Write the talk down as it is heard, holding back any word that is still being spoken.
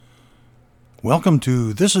Welcome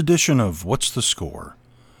to this edition of What's the Score?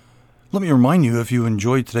 Let me remind you, if you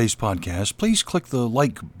enjoyed today's podcast, please click the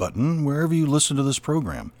like button wherever you listen to this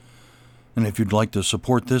program. And if you'd like to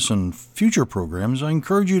support this and future programs, I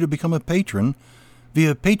encourage you to become a patron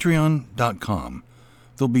via patreon.com.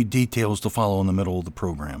 There'll be details to follow in the middle of the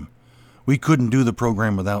program. We couldn't do the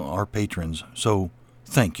program without our patrons, so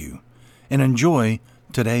thank you. And enjoy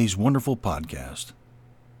today's wonderful podcast.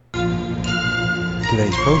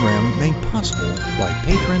 Today's program made possible by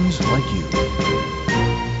patrons like you.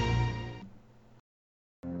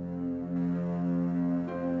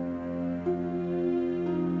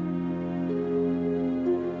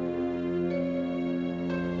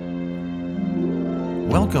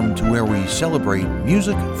 Welcome to where we celebrate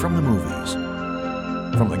music from the movies.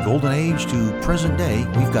 From the golden age to present day,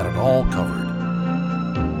 we've got it all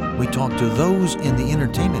covered. We talk to those in the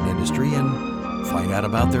entertainment industry and find out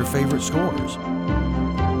about their favorite scores.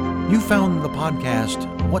 You found the podcast,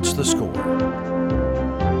 What's the Score?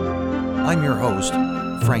 I'm your host,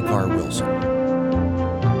 Frank R. Wilson.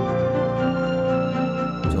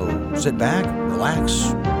 So sit back,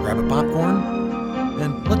 relax, grab a popcorn,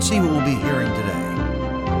 and let's see what we'll be hearing today.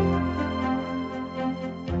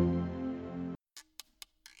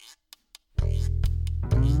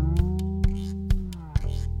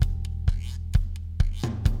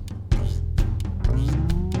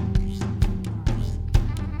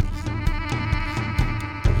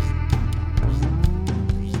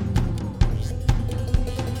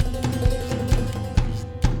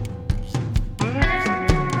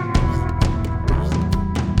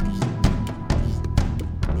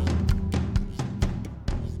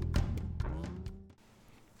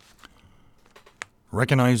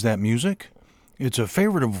 Recognize that music? It's a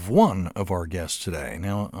favorite of one of our guests today.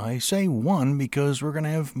 Now, I say one because we're going to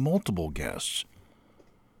have multiple guests.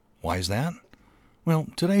 Why is that? Well,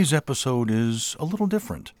 today's episode is a little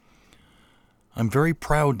different. I'm very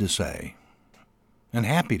proud to say, and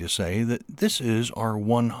happy to say, that this is our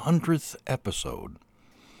 100th episode.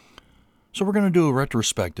 So we're going to do a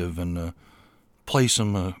retrospective and play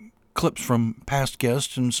some clips from past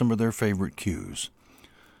guests and some of their favorite cues.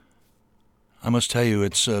 I must tell you,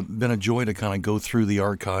 it's been a joy to kind of go through the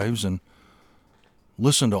archives and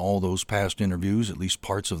listen to all those past interviews, at least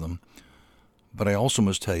parts of them. But I also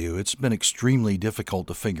must tell you, it's been extremely difficult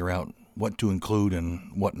to figure out what to include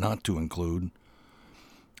and what not to include.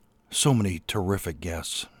 So many terrific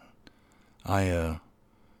guests. If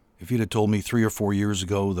you'd have told me 3 or 4 years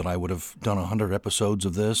ago that I would have done 100 episodes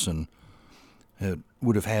of this and it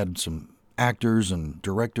would have had some actors and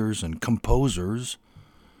directors and composers,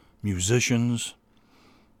 musicians,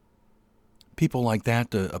 people like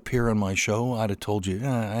that to appear on my show, I'd have told you,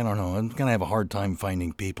 I don't know, I'm going to have a hard time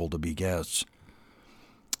finding people to be guests.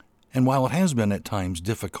 And while it has been at times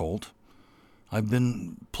difficult, I've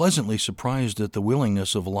been pleasantly surprised at the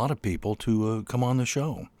willingness of a lot of people to come on the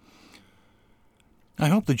show. I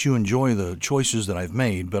hope that you enjoy the choices that I've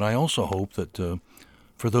made, but I also hope that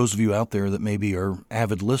for those of you out there that maybe are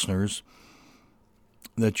avid listeners,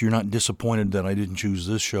 that you're not disappointed that I didn't choose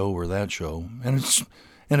this show or that show.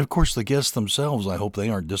 And of course the guests themselves, I hope they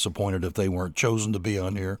aren't disappointed if they weren't chosen to be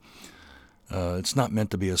on here. It's not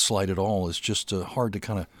meant to be a slight at all. It's just hard to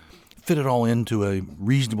kind of fit it all into a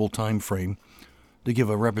reasonable time frame to give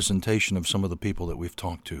a representation of some of the people that we've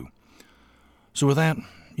talked to. So with that,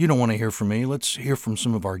 you don't want to hear from me. Let's hear from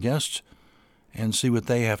some of our guests and see what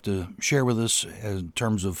they have to share with us in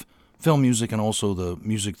terms of film music and also the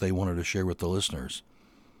music they wanted to share with the listeners.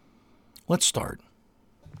 Let's start.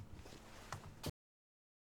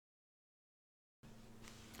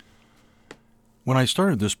 When I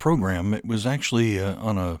started this program, it was actually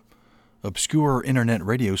on a obscure internet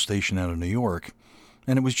radio station out of New York,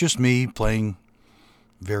 and it was just me playing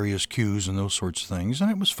various cues and those sorts of things, and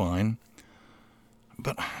it was fine.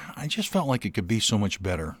 But I just felt like it could be so much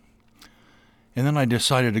better. And then I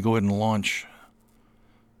decided to go ahead and launch,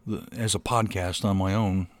 as a podcast on my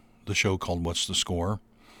own, the show called What's the Score?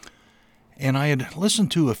 And I had listened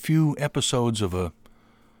to a few episodes of a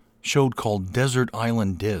show called Desert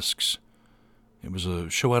Island Discs. It was a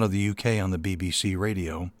show out of the UK on the BBC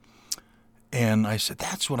radio. And I said,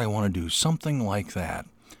 that's what I want to do, something like that.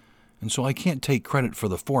 And so I can't take credit for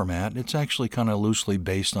the format. It's actually kind of loosely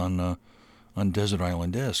based on Desert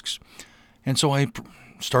Island Discs. And so I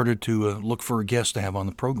started to look for a guest to have on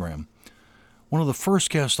the program. One of the first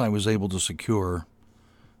guests I was able to secure,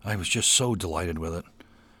 I was just so delighted with it.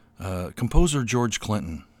 Composer George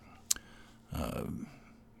Clinton.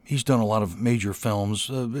 He's done a lot of major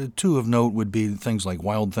films. Two of note would be things like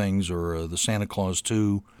Wild Things or The Santa Claus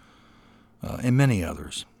 2, and many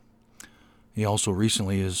others. He also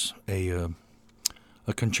recently is a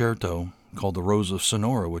a concerto called The Rose of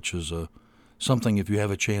Sonora, which is something, if you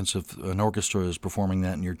have a chance, if an orchestra is performing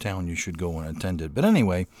that in your town, you should go and attend it. But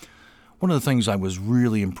anyway, one of the things I was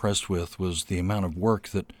really impressed with was the amount of work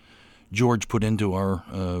that George put into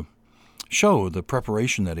our show, the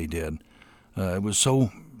preparation that he did. It was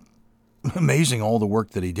so amazing, all the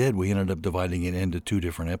work that he did. We ended up dividing it into 2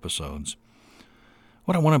 different episodes.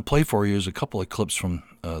 What I want to play for you is a couple of clips from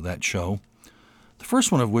that show. The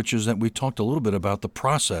first one of which is that we talked a little bit about the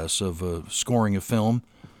process of scoring a film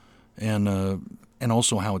and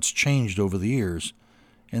also how it's changed over the years.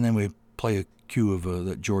 And then we play a cue of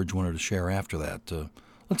that George wanted to share after that.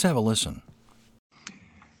 Let's have a listen.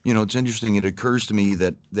 You know, it's interesting. It occurs to me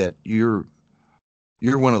that you're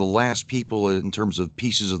one of the last people in terms of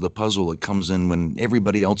pieces of the puzzle that comes in when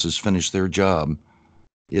everybody else has finished their job.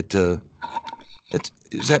 Does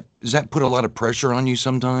that put a lot of pressure on you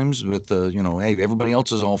sometimes with hey, everybody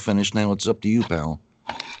else is all finished now, it's up to you, pal?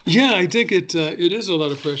 Yeah, I think it is a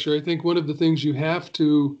lot of pressure. I think one of the things you have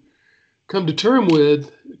to come to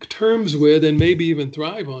terms with and maybe even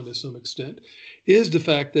thrive on to some extent is the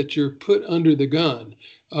fact that you're put under the gun.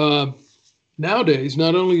 Nowadays,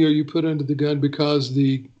 not only are you put under the gun because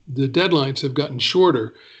the deadlines have gotten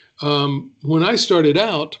shorter. When I started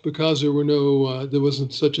out, because there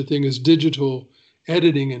wasn't such a thing as digital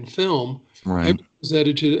editing and film, right. I was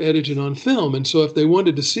edited on film. And so if they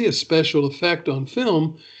wanted to see a special effect on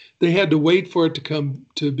film, they had to wait for it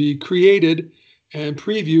to be created and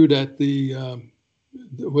previewed at the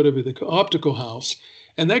optical house.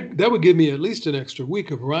 And that would give me at least an extra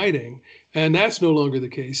week of writing, and that's no longer the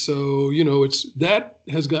case. So, that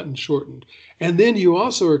has gotten shortened. And then you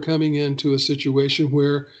also are coming into a situation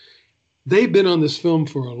where they've been on this film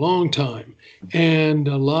for a long time, and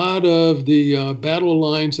a lot of the battle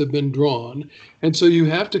lines have been drawn. And so you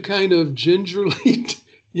have to kind of gingerly,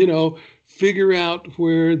 figure out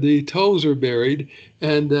where the toes are buried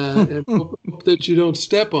and hope that you don't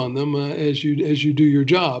step on them as you do your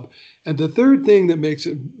job. And the third thing that makes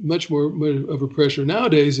it much more of a pressure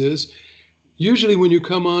nowadays is usually when you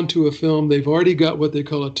come onto a film, they've already got what they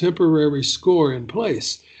call a temporary score in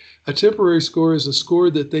place. A temporary score is a score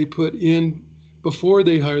that they put in before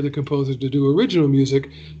they hire the composer to do original music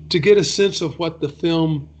to get a sense of how the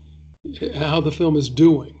film is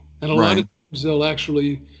doing. And a lot of times they'll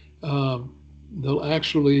actually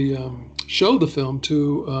show the film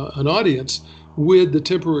to an audience with the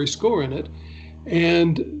temporary score in it.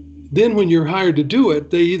 And then when you're hired to do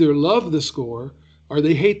it, they either love the score or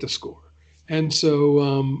they hate the score. And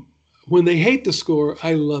so when they hate the score,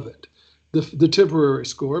 I love it, the temporary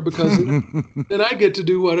score, because then I get to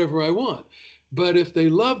do whatever I want. But if they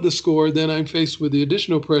love the score, then I'm faced with the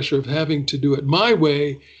additional pressure of having to do it my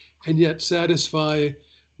way and yet satisfy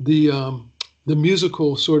the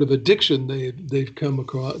musical sort of addiction they've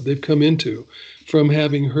come into from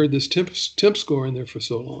having heard this temp score in there for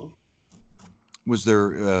so long. Was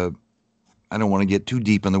there, I don't want to get too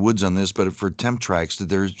deep in the woods on this, but for temp tracks, did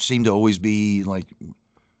there seem to always be like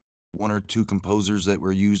 1 or 2 composers that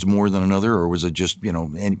were used more than another, or was it just,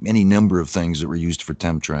 any number of things that were used for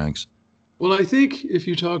temp tracks? Well, I think if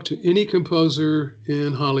you talk to any composer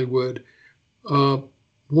in Hollywood,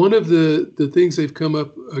 one of the things they've come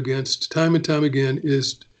up against time and time again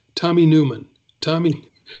is Tommy Newman. Tommy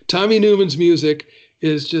Newman's music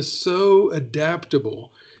is just so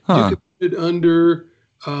adaptable. You could put it under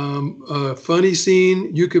a funny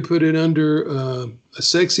scene. You could put it under a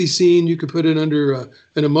sexy scene. You could put it under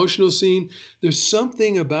an emotional scene. There's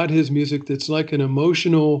something about his music that's like an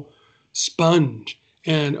emotional sponge,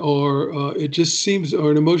 or it just seems,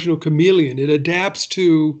 or an emotional chameleon. It adapts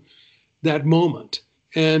to that moment.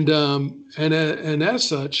 And as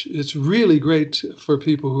such, it's really great for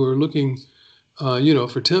people who are looking,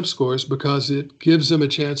 for temp scores, because it gives them a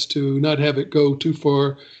chance to not have it go too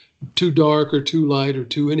far, too dark or too light or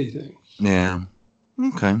too anything. Yeah.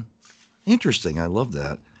 Okay. Interesting. I love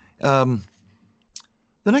that. The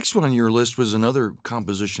next one on your list was another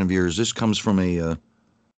composition of yours. This comes from a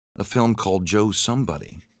film called Joe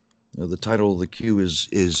Somebody. The title of the cue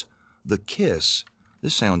is The Kiss.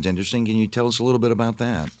 This sounds interesting. Can you tell us a little bit about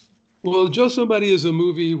that? Well, Joe Somebody is a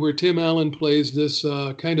movie where Tim Allen plays this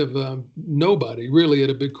kind of nobody, really, at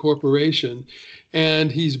a big corporation.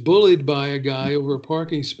 And he's bullied by a guy over a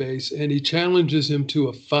parking space, and he challenges him to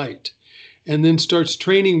a fight, and then starts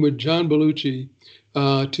training with John Belushi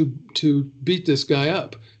to beat this guy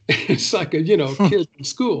up. It's like a kid in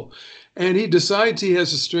school. And he decides he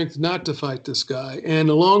has the strength not to fight this guy. And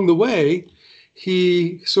along the way,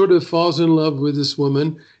 he sort of falls in love with this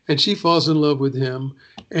woman, and she falls in love with him.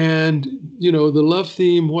 And, the love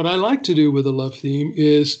theme, what I like to do with the love theme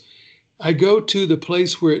is I go to the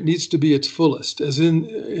place where it needs to be its fullest. As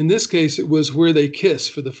in this case, it was where they kiss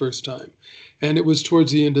for the first time, and it was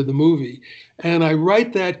towards the end of the movie. And I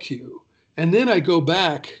write that cue, and then I go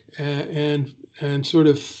back and sort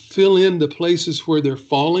of fill in the places where they're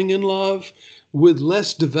falling in love with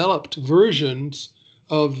less developed versions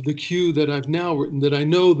of the cue that I've now written that I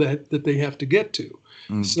know that they have to get to.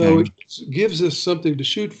 Okay. So it gives us something to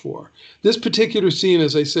shoot for. This particular scene,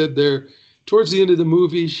 as I said, there towards the end of the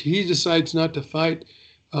movie, he decides not to fight.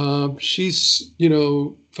 She's,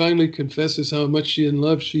 finally confesses how much in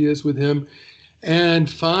love she is with him, and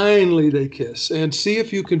finally they kiss. And see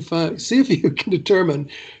if you can determine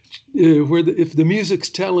if the music's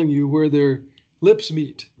telling you where their lips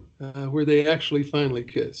meet, where they actually finally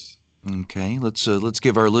kiss. Okay, let's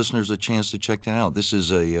give our listeners a chance to check that out. This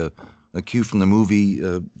is a cue from the movie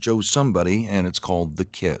Joe Somebody, and it's called The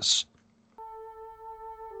Kiss.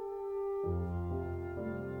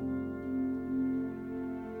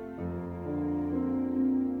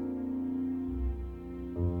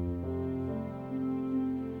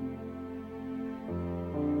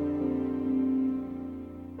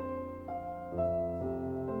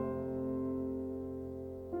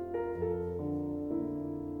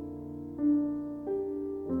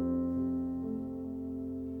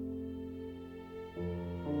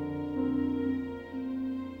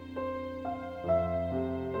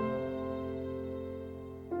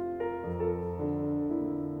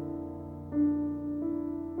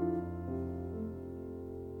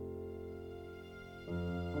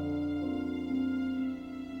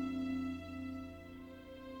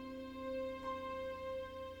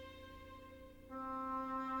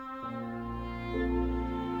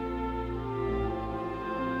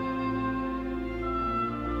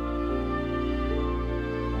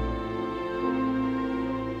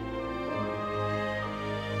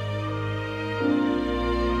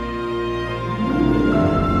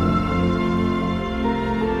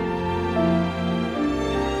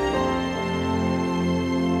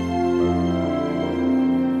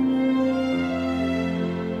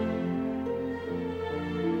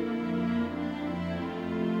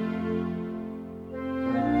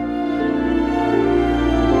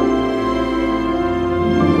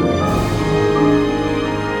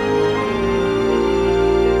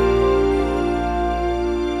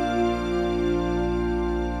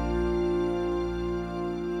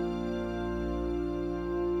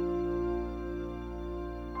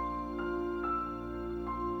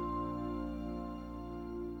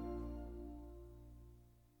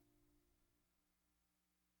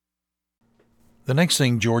 The next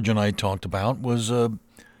thing George and I talked about was one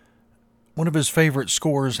of his favorite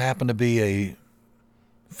scores happened to be a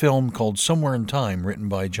film called Somewhere in Time, written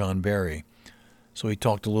by John Barry. So he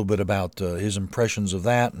talked a little bit about his impressions of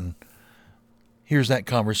that, and here's that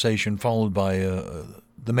conversation followed by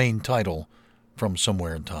the main title from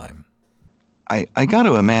Somewhere in Time. I got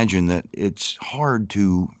to imagine that it's hard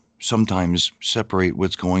to sometimes separate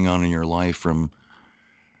what's going on in your life from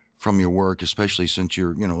your work, especially since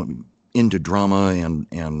you're, into drama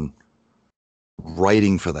and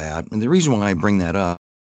writing for that. And the reason why I bring that up,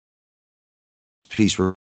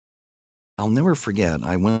 I'll never forget,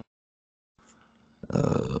 I went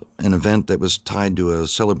an event that was tied to a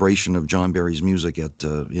celebration of John Barry's music at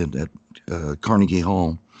Carnegie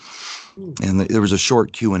Hall. And there was a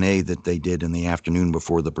short Q&A that they did in the afternoon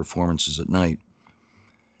before the performances at night.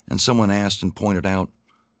 And someone asked and pointed out,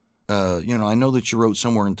 I know that you wrote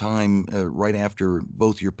Somewhere in Time right after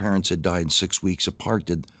both your parents had died 6 weeks apart.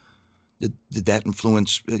 Did that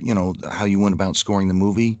influence, how you went about scoring the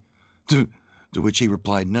movie? To which he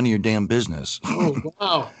replied, none of your damn business. Oh,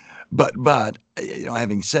 wow. But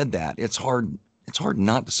having said that, it's hard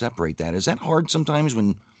not to separate that. Is that hard sometimes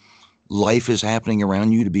when life is happening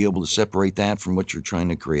around you to be able to separate that from what you're trying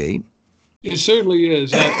to create? It certainly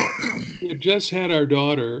is. I just had our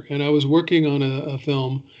daughter, and I was working on a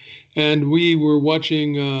film, and we were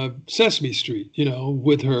watching Sesame Street,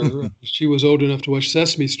 with her. She was old enough to watch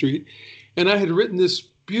Sesame Street. And I had written this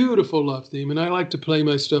beautiful love theme, and I like to play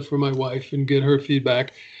my stuff for my wife and get her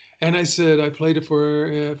feedback. And I said, I played it for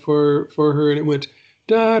her, and it went,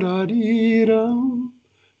 da-da-dee-dum,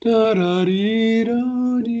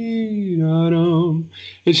 da-da-dee-da-dee-da-dum.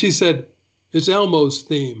 And she said, it's Elmo's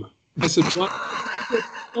theme. I said, what?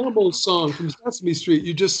 Elmo's song from Sesame Street.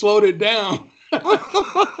 You just slowed it down.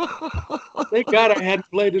 Thank God I hadn't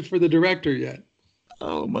played it for the director yet.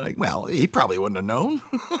 Oh my! Well, he probably wouldn't have known.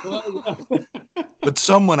 Well, yeah. But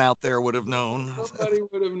someone out there would have known. Somebody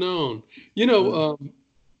would have known.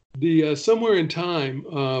 The Somewhere in Time.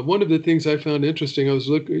 One of the things I found interesting, I was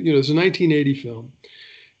looking. It's a 1980 film,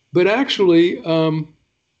 but actually,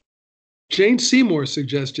 Jane Seymour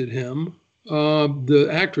suggested him, the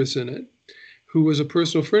actress in it, who was a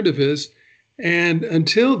personal friend of his. And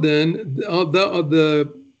until then,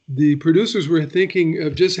 the producers were thinking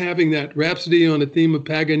of just having that Rhapsody on a theme of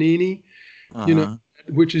Paganini,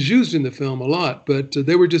 which is used in the film a lot. But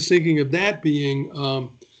they were just thinking of that being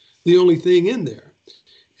the only thing in there.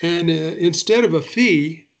 And instead of a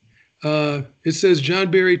fee, it says John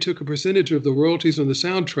Barry took a percentage of the royalties on the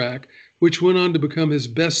soundtrack, which went on to become his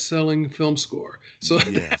best-selling film score. So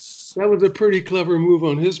yes. that was a pretty clever move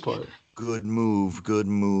on his part. Good move.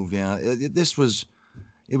 Yeah,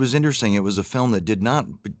 it was interesting. It was a film that did not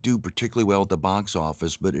do particularly well at the box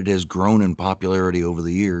office, but it has grown in popularity over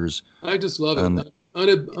the years. I just love it.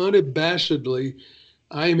 Unabashedly,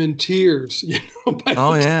 I am in tears.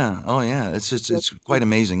 Oh yeah. It's quite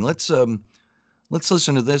amazing. Let's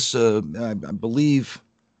listen to this. I believe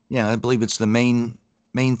it's the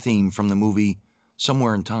main theme from the movie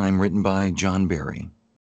Somewhere in Time, written by John Barry.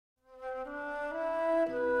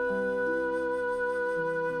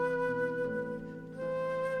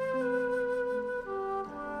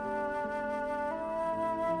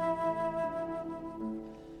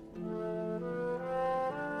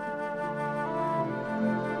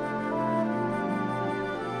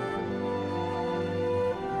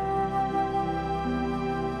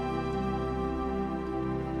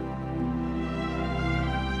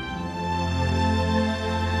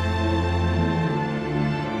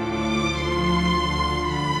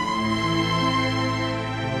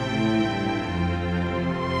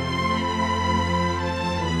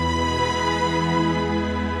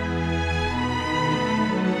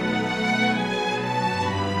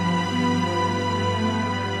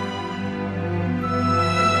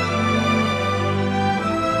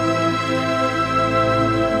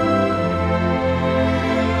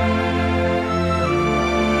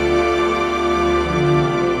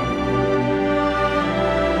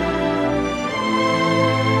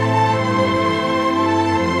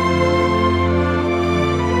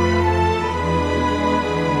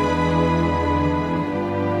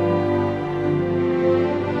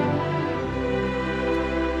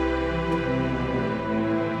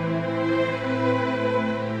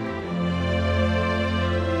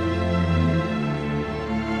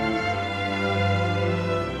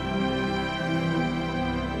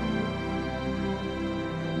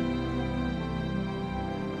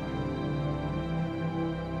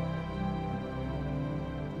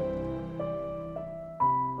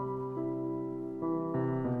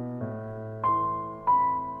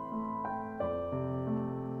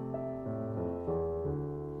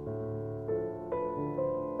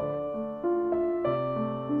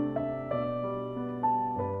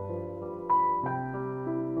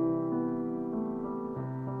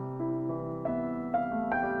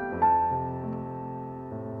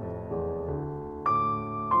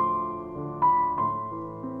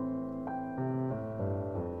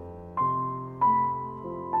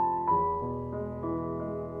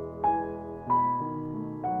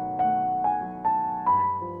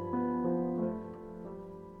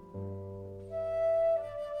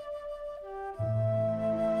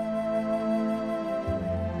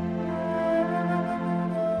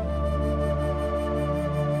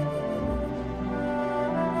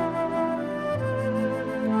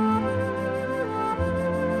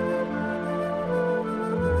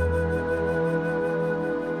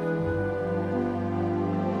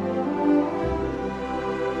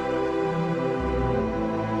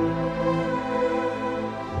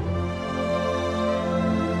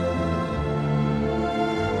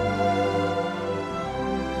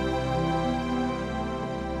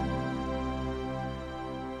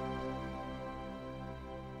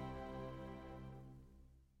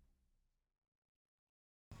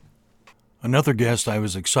 Another guest I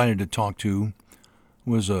was excited to talk to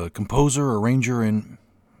was a composer, arranger, and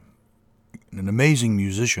an amazing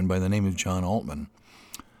musician by the name of John Altman.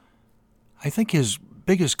 I think his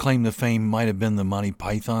biggest claim to fame might have been the Monty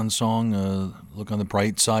Python song, Look on the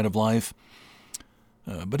Bright Side of Life.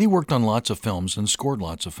 But he worked on lots of films and scored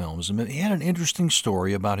lots of films. And he had an interesting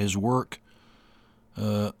story about his work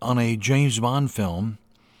on a James Bond film.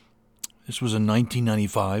 This was in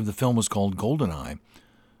 1995. The film was called GoldenEye.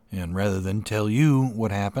 And rather than tell you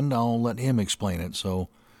what happened, I'll let him explain it. So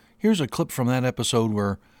here's a clip from that episode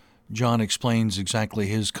where John explains exactly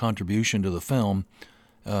his contribution to the film,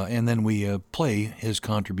 and then we play his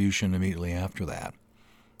contribution immediately after that.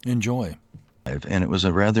 Enjoy. And it was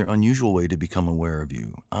a rather unusual way to become aware of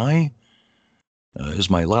you. A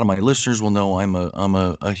lot of my listeners will know, I'm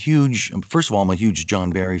a huge, first of all, I'm a huge John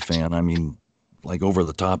Barry fan. I mean, like over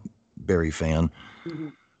the top Barry fan. Mm-hmm.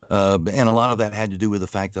 And a lot of that had to do with the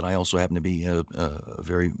fact that I also happen to be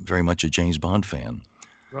very, very much a James Bond fan.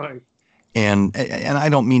 Right. And I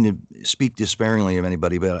don't mean to speak disparagingly of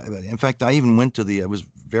anybody, but in fact, I even went to I was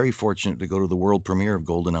very fortunate to go to the world premiere of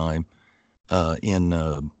GoldenEye in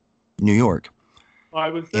New York. I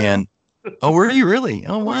was there. And oh, were you really?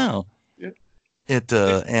 Oh, wow. Yeah.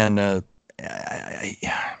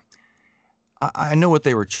 I know what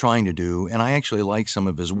they were trying to do, and I actually like some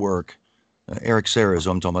of his work. Eric Serra is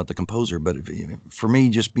who I'm talking about, the composer. But for me,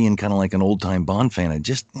 just being kind of like an old-time Bond fan,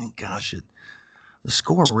 the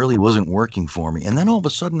score really wasn't working for me. And then all of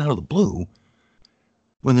a sudden, out of the blue,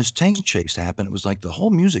 when this tank chase happened, it was like the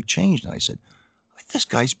whole music changed. And I said, this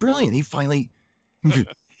guy's brilliant. He finally,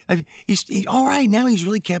 he's all right. Now he's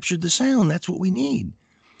really captured the sound. That's what we need.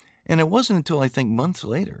 And it wasn't until I think months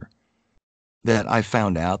later that I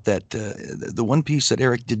found out that the one piece that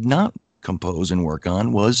Erik did not compose and work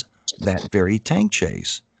on was that very tank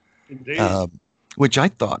chase. Indeed. Which I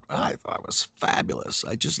thought was fabulous.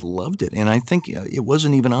 I just loved it. And I think it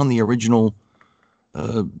wasn't even on the original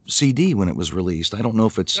CD when it was released. I don't know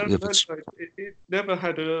if it's... It never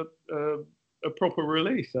had a proper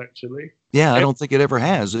release, actually. Yeah, I don't think it ever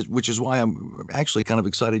has, which is why I'm actually kind of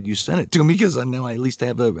excited you sent it to me, because I know I at least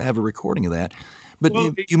have a recording of that. But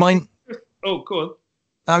do you mind... Oh, go on.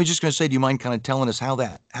 I was just going to say, do you mind kind of telling us how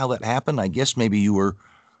that happened? I guess maybe you were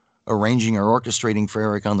arranging or orchestrating for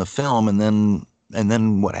Erik on the film, and then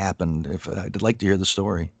what happened? If I'd like to hear the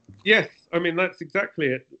story. Yes, I mean that's exactly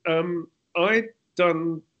it. I'd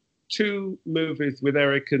done 2 movies with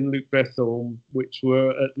Erik and Luc Besson, which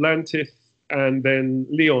were Atlantis and then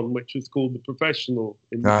Leon, which was called The Professional.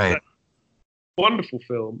 Right. Wonderful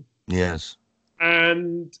film. Yes.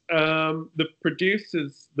 And the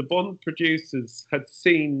Bond producers, had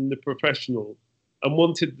seen The Professional and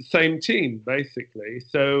wanted the same team, basically.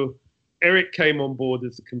 So Erik came on board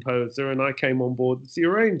as a composer and I came on board as the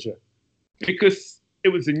arranger, because it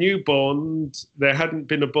was a new Bond. There hadn't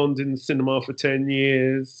been a Bond in the cinema for 10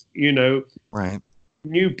 years, Right.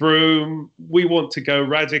 New broom. We want to go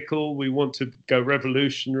radical. We want to go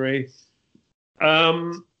revolutionary.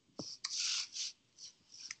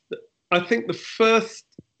 I think the first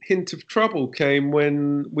hint of trouble came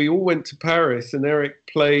when we all went to Paris and Erik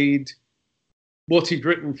played what he'd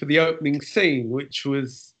written for the opening scene, which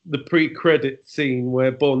was the pre-credit scene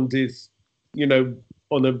where Bond is,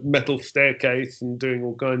 on a metal staircase and doing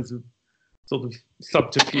all kinds of sort of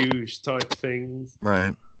subterfuge type things.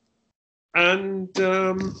 Right. And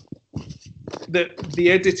the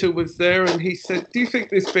editor was there and he said, do you think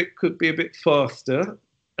this bit could be a bit faster?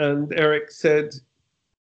 And Erik said,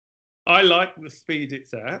 I like the speed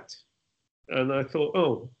it's at. And I thought,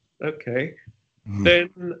 oh, okay. Mm. Then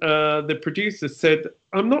the producer said,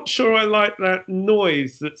 I'm not sure I like that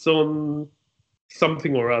noise that's on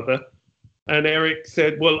something or other. And Erik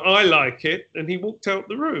said, well, I like it. And he walked out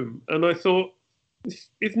the room. And I thought,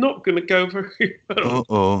 it's not going to go very well.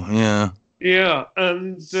 Uh-oh, yeah. Yeah.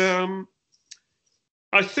 And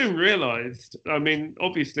I soon realized, I mean,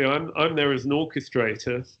 obviously I'm there as an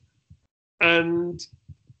orchestrator. And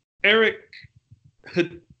Erik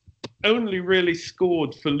had only really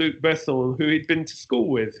scored for Luc Besson, who he'd been to school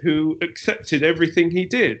with, who accepted everything he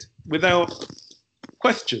did without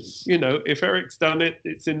question. If Erik's done it,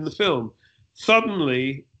 it's in the film.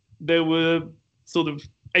 Suddenly, there were sort of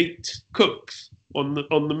 8 cooks on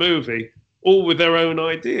the movie, all with their own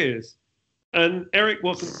ideas. And Erik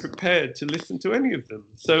wasn't prepared to listen to any of them.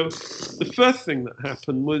 So the first thing that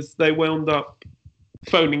happened was they wound up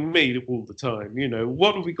phoning me all the time.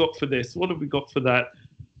 What have we got for this? What have we got for that?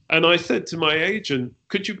 And I said to my agent,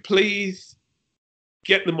 could you please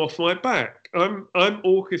get them off my back? I'm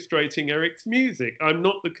orchestrating Erik's music. I'm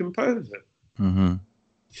not the composer. Mm-hmm.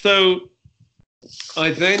 So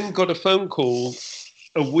I then got a phone call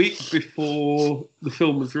a week before the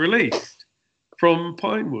film was released from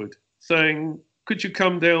Pinewood saying, could you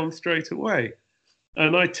come down straight away?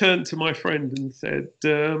 And I turned to my friend and said,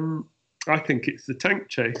 I think it's the tank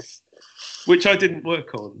chase, which I didn't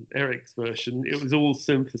work on, Erik's version. It was all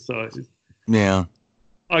synthesized. Yeah.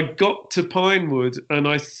 I got to Pinewood and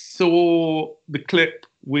I saw the clip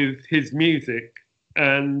with his music,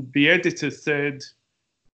 and the editor said,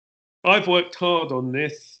 I've worked hard on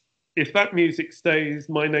this. If that music stays,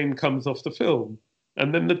 my name comes off the film.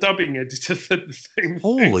 And then the dubbing editor said the same thing.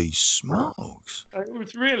 Holy smokes. It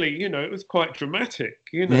was really, it was quite dramatic,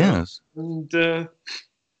 Yes. And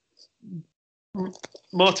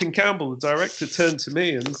Martin Campbell, the director, turned to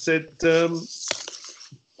me and said, could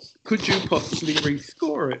you possibly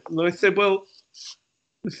rescore it? And I said, well,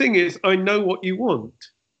 the thing is, I know what you want.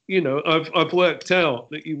 I've worked out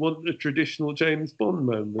that you want a traditional James Bond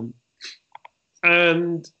moment.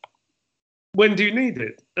 And when do you need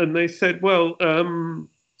it? And they said, well,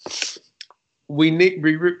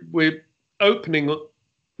 we're opening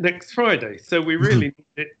next Friday, so we really need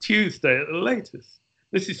it Tuesday at the latest.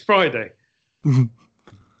 This is Friday.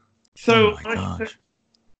 So I said,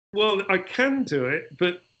 well, I can do it,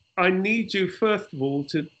 but I need you first of all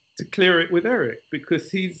to clear it with Erik,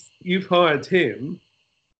 because you've hired him.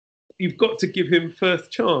 You've got to give him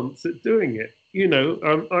first chance at doing it.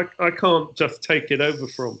 I can't just take it over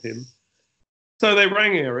from him. So they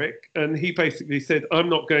rang Erik, and he basically said, I'm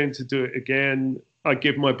not going to do it again. I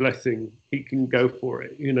give my blessing. He can go for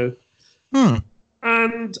it,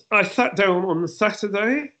 And I sat down on the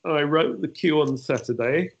Saturday. I wrote the cue on the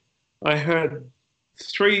Saturday. I had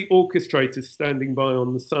 3 orchestrators standing by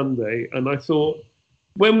on the Sunday, and I thought,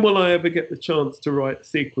 when will I ever get the chance to write a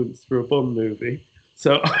sequence for a Bond movie?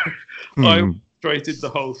 So I orchestrated the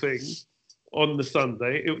whole thing on the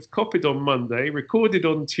Sunday. It was copied on Monday, recorded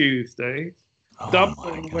on Tuesday, dubbed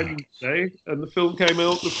on Wednesday, and the film came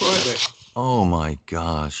out the Friday. Oh my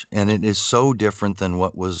gosh! And it is so different than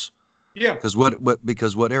what was. Yeah.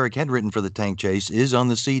 Because what Erik had written for the tank chase is on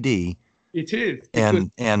the CD. It is.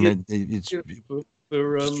 And it's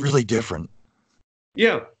really different.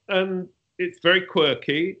 Yeah, and it's very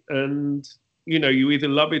quirky, and you either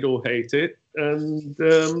love it or hate it, and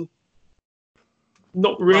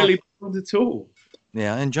not really Bond at all.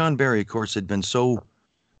 Yeah, and John Barry, of course, had been so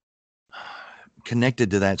connected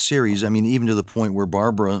to that series. I mean, even to the point where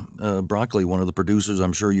Barbara Broccoli, one of the producers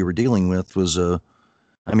I'm sure you were dealing with, was her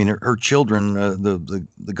children,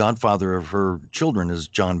 the godfather of her children is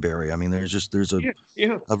John Barry. I mean, there's a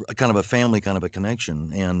kind of a family kind of a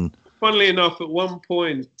connection. And funnily enough, at one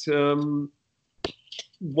point,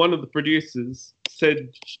 one of the producers said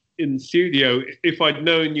in the studio, if I'd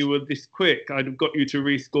known you were this quick, I'd have got you to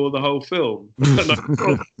rescore the whole film. And I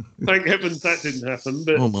thought, thank heavens that didn't happen.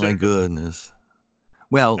 But, oh my goodness.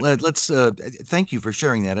 Well, let's thank you for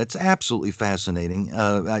sharing that. It's absolutely fascinating.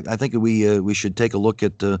 I think we should take a look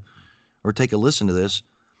at or take a listen to this.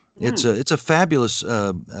 It's a fabulous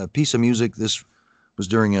piece of music. This was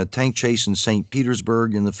during a tank chase in St.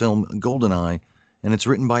 Petersburg in the film Goldeneye, and it's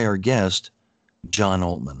written by our guest, John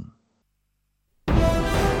Altman.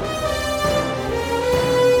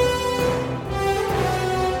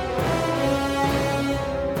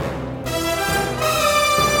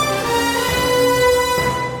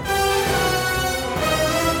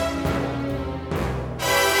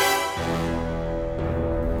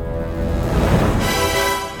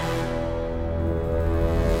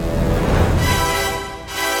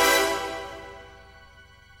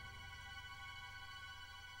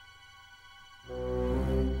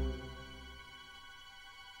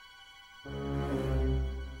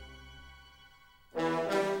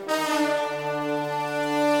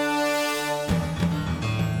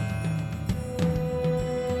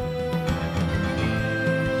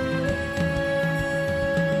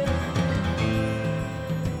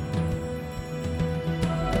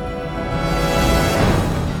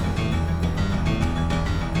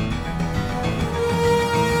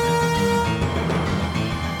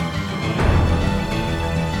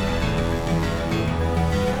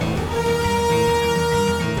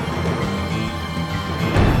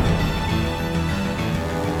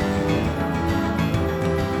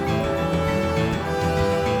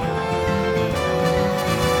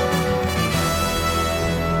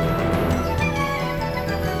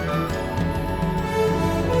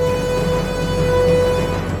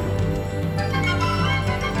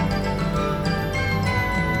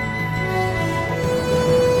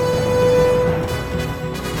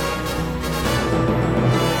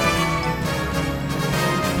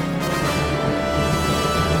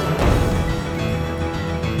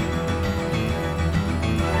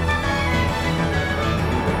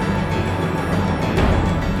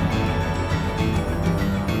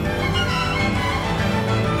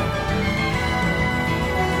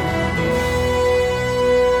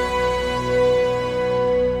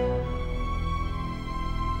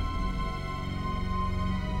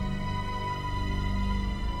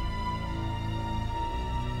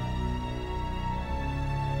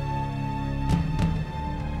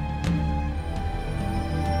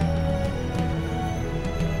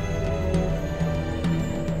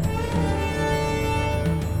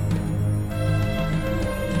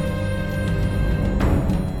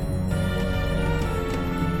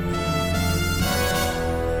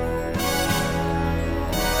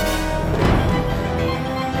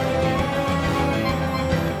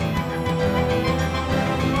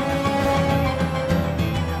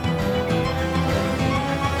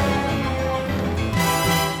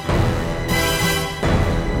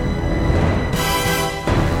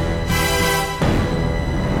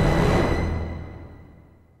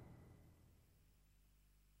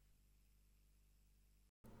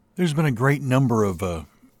 There's been a great number of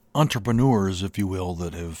entrepreneurs, if you will,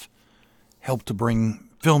 that have helped to bring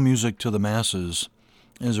film music to the masses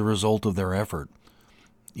as a result of their effort,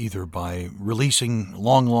 either by releasing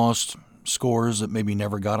long-lost scores that maybe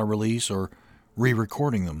never got a release or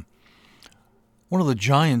re-recording them. One of the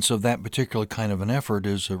giants of that particular kind of an effort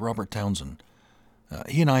is Robert Townson.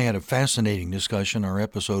 He and I had a fascinating discussion. Our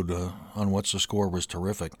episode on What's the Score was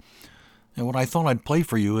terrific. And what I thought I'd play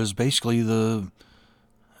for you is basically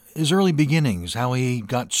his early beginnings, how he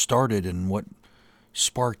got started and what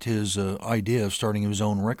sparked his idea of starting his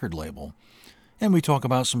own record label. And we talk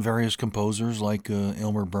about some various composers like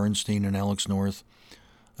Elmer Bernstein and Alex North.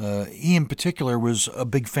 He in particular was a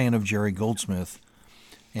big fan of Jerry Goldsmith,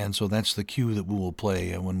 and so that's the cue that we will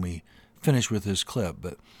play when we finish with this clip.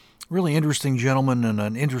 But really interesting gentleman and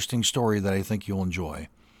an interesting story that I think you'll enjoy.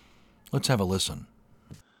 Let's have a listen.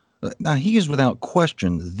 Now, he is without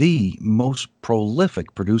question the most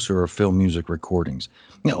prolific producer of film music recordings.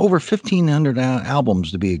 Over 1,500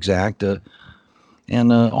 albums to be exact,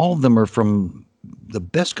 and all of them are from the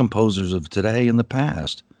best composers of today and the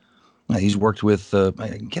past. He's worked with,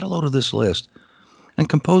 get a load of this list, and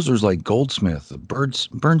composers like Goldsmith,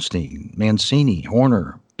 Bernstein, Mancini,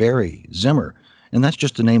 Horner, Barry, Zimmer, and that's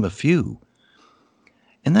just to name a few.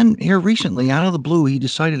 And then here recently, out of the blue, he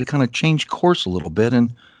decided to kind of change course a little bit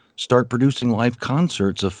and start producing live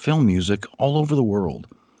concerts of film music all over the world.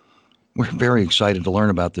 We're very excited to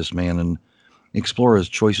learn about this man and explore his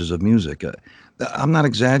choices of music. I'm not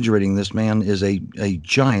exaggerating. This man is a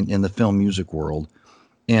giant in the film music world.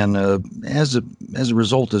 And as a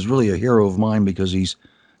result, is really a hero of mine because he's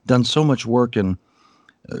done so much work in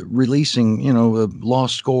releasing,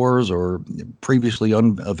 lost scores or previously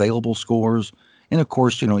unavailable scores. And of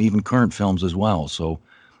course, even current films as well. So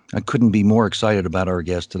I couldn't be more excited about our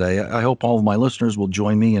guest today. I hope all of my listeners will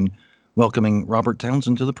join me in welcoming Robert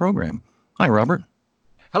Townson to the program. Hi, Robert.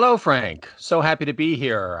 Hello, Frank. So happy to be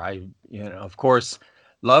here. I, of course,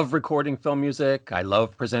 love recording film music. I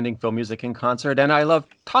love presenting film music in concert, and I love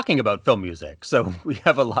talking about film music. So we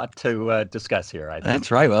have a lot to discuss here, I think.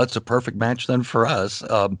 That's right. Well, it's a perfect match then for us.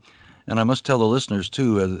 And I must tell the listeners,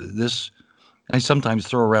 too, I sometimes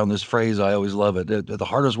throw around this phrase. I always love it. The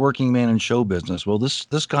hardest working man in show business. Well,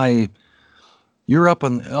 this guy, you're up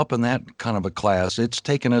in that kind of a class. It's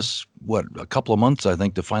taken us, a couple of months, I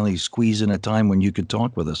think, to finally squeeze in a time when you could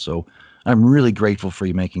talk with us. So I'm really grateful for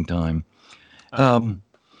you making time.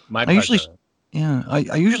 My pleasure.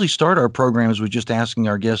 I usually start our programs with just asking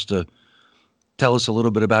our guests to tell us a little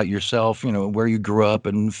bit about yourself, where you grew up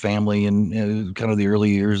and family and kind of the early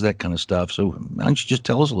years, that kind of stuff. So why don't you just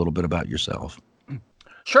tell us a little bit about yourself?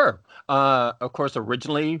 Sure. Of course,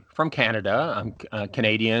 originally from Canada. I'm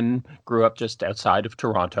Canadian, grew up just outside of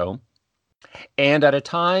Toronto. And at a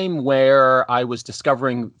time where I was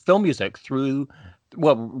discovering film music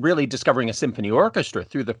really discovering a symphony orchestra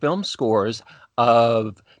through the film scores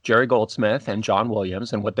of Jerry Goldsmith and John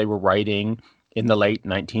Williams and what they were writing in the late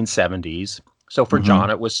 1970s. So for John,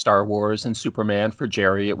 it was Star Wars and Superman. For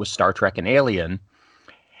Jerry, it was Star Trek and Alien.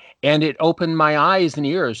 And it opened my eyes and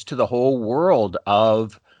ears to the whole world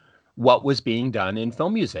of what was being done in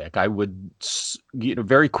film music. I would,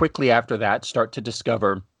 very quickly after that, start to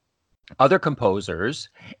discover other composers,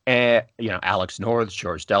 Alex North,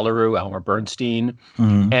 George Delarue, Elmer Bernstein,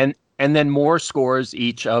 and then more scores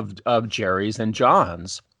each of Jerry's and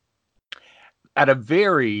John's at a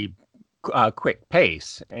very quick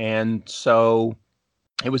pace. And so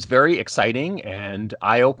it was very exciting and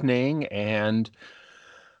eye-opening and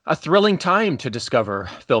a thrilling time to discover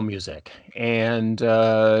film music. And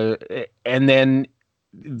then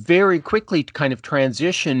very quickly kind of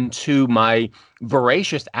transition to my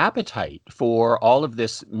voracious appetite for all of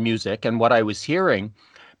this music and what I was hearing,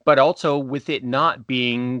 but also with it not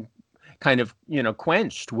being kind of,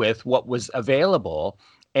 quenched with what was available,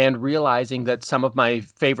 and realizing that some of my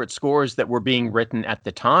favorite scores that were being written at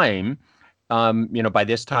the time, by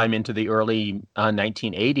this time into the early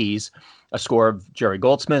 1980s, a score of Jerry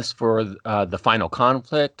Goldsmith's for The Final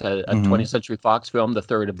Conflict, a 20th Century Fox film, the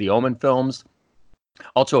third of the Omen films.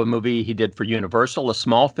 Also a movie he did for Universal, a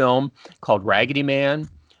small film called Raggedy Man.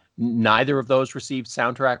 Neither of those received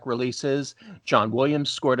soundtrack releases. John Williams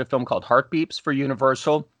scored a film called Heartbeats for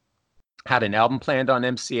Universal. Had an album planned on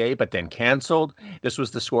MCA, but then canceled. This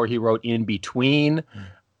was the score he wrote in between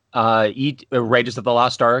Raiders of the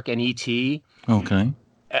Lost Ark and E.T. Okay.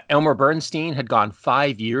 Elmer Bernstein had gone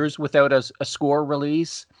 5 years without a score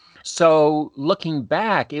release. So looking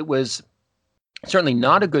back, it was certainly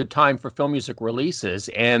not a good time for film music releases.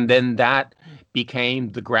 And then that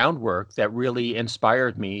became the groundwork that really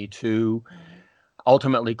inspired me to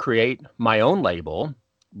ultimately create my own label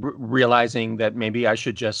realizing that maybe I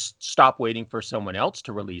should just stop waiting for someone else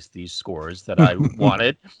to release these scores that I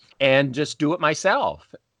wanted and just do it myself.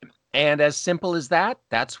 And as simple as that,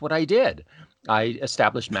 that's what I did. I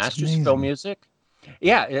established That's Masters amazing. Film Music.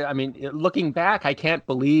 Yeah, I mean, looking back, I can't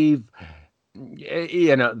believe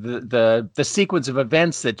the sequence of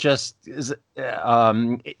events that just is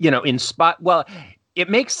inspired. Well, it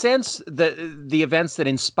makes sense, the events that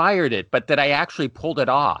inspired it, but that I actually pulled it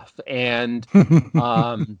off and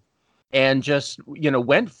and just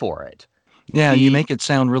went for it. Yeah, you make it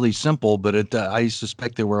sound really simple, but I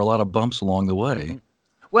suspect there were a lot of bumps along the way.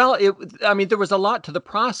 Well, I mean, there was a lot to the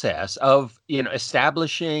process of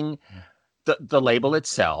establishing the label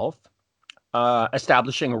itself,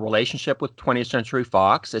 establishing a relationship with 20th Century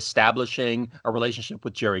Fox, establishing a relationship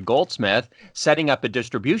with Jerry Goldsmith, setting up a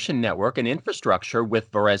distribution network and infrastructure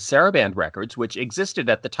with Varese Sarabande Records, which existed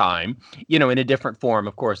at the time, in a different form,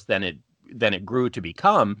 of course, than it grew to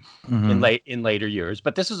become in later years.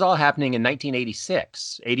 But this is all happening in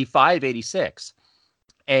 1986, 85, 86.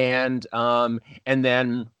 And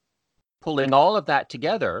then pulling all of that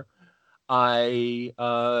together, I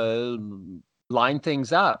lined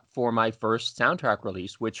things up for my first soundtrack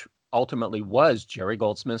release, which ultimately was Jerry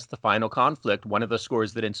Goldsmith's The Final Conflict, one of the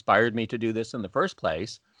scores that inspired me to do this in the first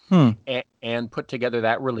place, and put together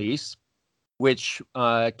that release, which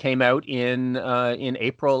came out in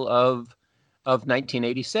April of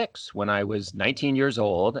 1986 when I was 19 years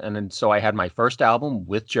old. And so I had my first album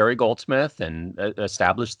with Jerry Goldsmith and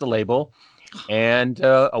established the label. And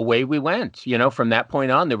away we went. From that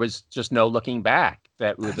point on, there was just no looking back.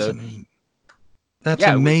 That's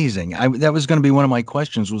amazing. That was going to be one of my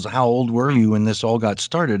questions, was how old were you when this all got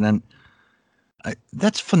started? And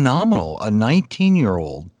that's phenomenal. A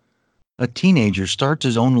 19-year-old, a teenager, starts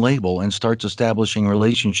his own label and starts establishing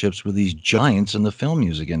relationships with these giants in the film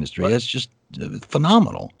music industry. That's just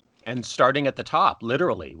phenomenal. And starting at the top,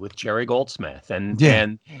 literally, with Jerry Goldsmith. And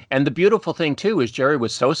the beautiful thing, too, is Jerry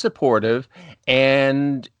was so supportive,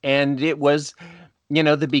 and it was,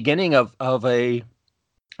 the beginning of a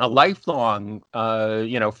lifelong,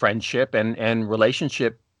 friendship and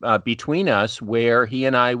relationship between us, where he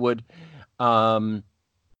and I would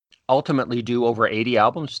ultimately do over 80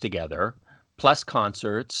 albums together, plus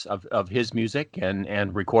concerts of his music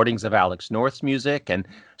and recordings of Alex North's music, and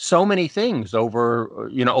so many things over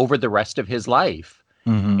the rest of his life.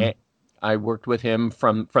 And I worked with him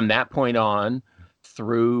from that point on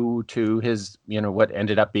through to his, what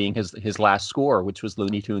ended up being his last score, which was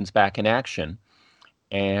Looney Tunes Back in Action.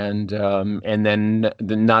 And then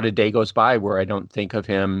not a day goes by where I don't think of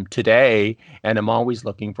him today, and I'm always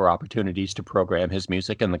looking for opportunities to program his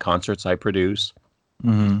music and the concerts I produce.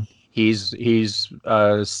 He's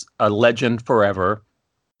a legend forever,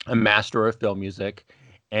 a master of film music,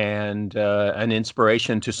 and an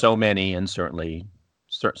inspiration to so many, and certainly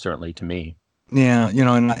to me. Yeah,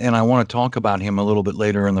 and I want to talk about him a little bit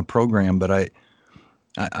later in the program, but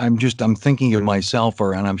I'm thinking of myself,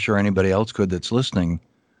 and I'm sure anybody else could that's listening,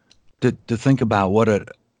 to think about what an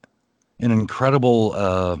incredible,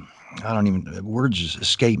 words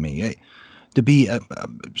escape me, to be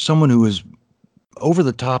someone who is over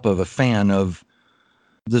the top of a fan of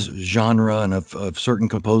this genre and of certain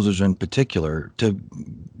composers in particular, to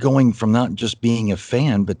going from not just being a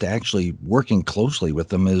fan, but to actually working closely with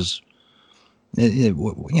them is,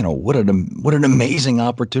 what an amazing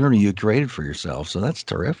opportunity you created for yourself. So that's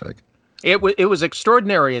terrific. It was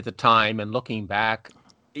extraordinary at the time, and looking back,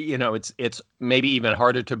 it's maybe even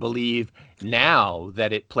harder to believe now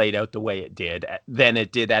that it played out the way it did than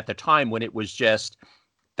it did at the time, when it was just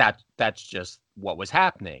that's just what was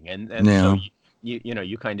happening, and so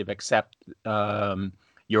you kind of accept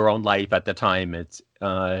your own life at the time it's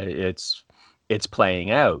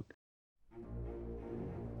playing out.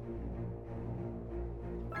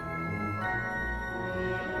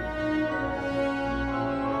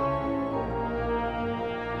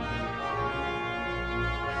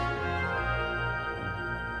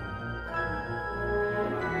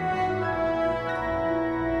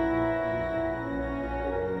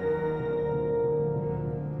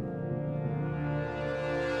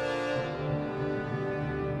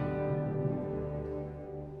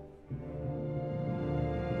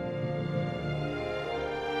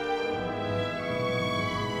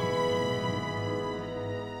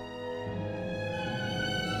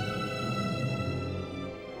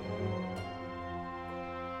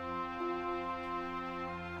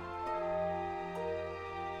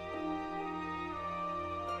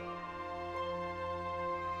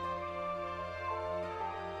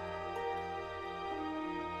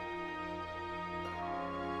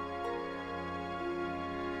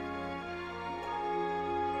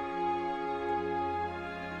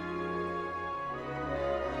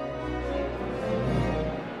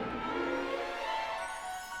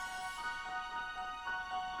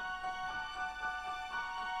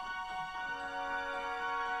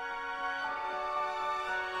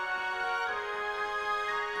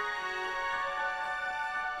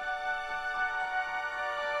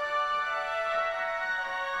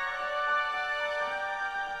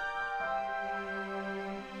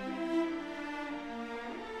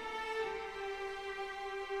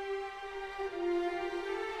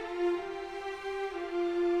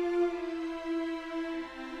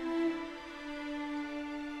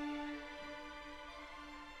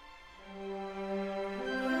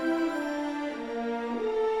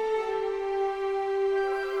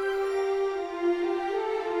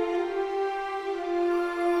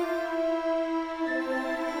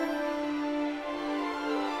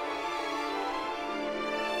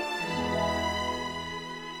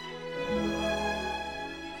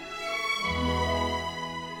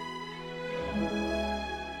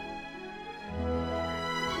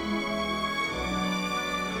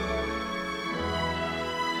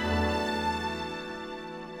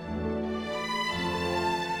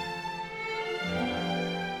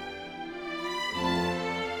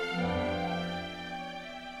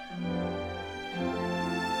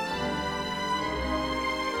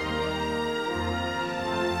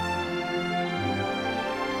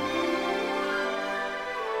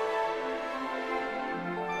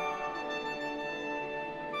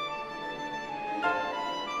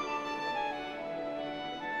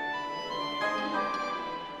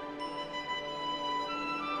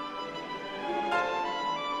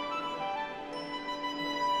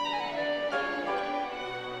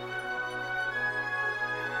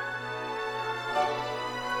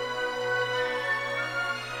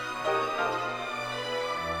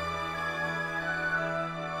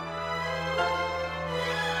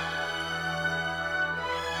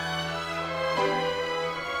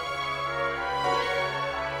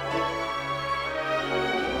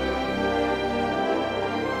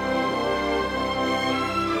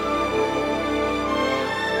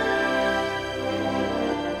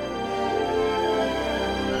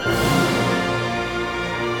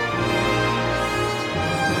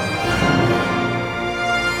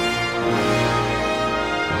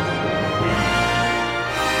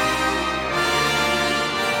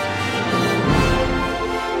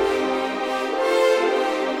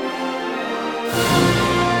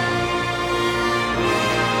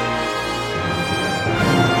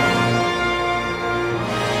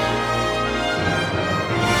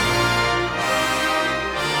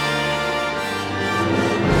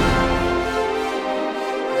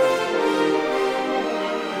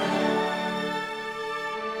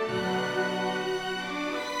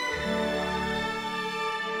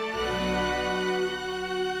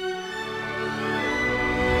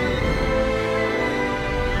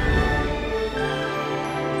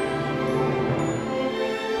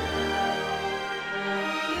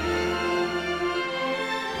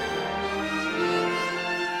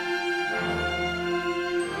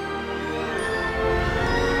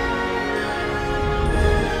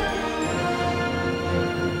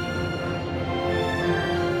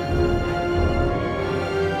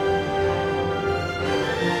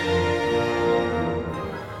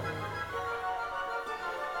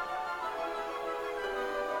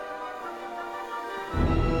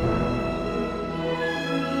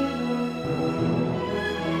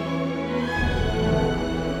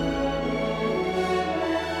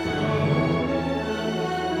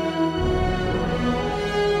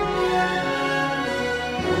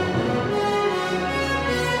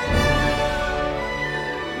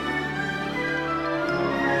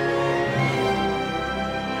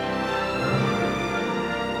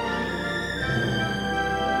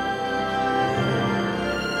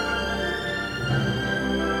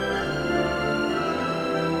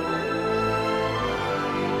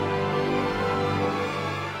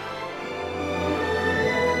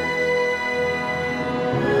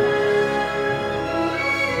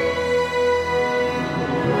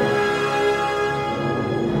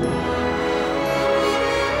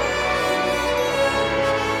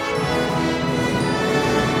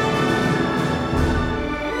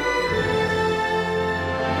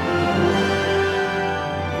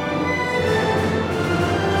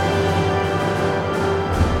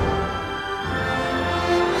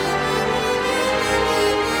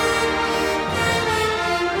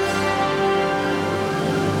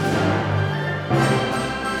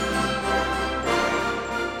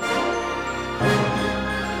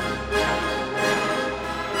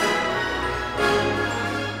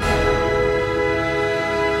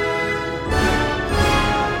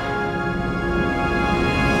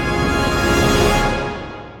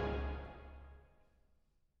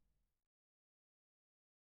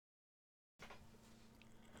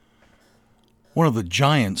 One of the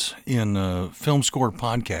giants in film score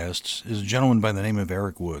podcasts is a gentleman by the name of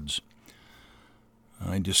Erik Woods.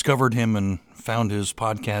 I discovered him and found his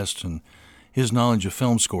podcast and his knowledge of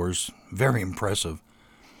film scores very impressive.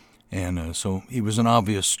 And so he was an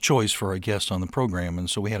obvious choice for a guest on the program, and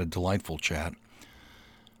so we had a delightful chat.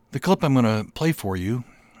 The clip I'm going to play for you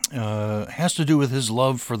has to do with his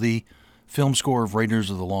love for the film score of Raiders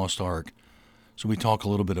of the Lost Ark. So we talk a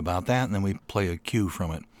little bit about that, and then we play a cue from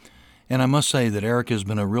it. And I must say that Erik has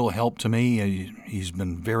been a real help to me. He's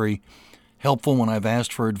been very helpful when I've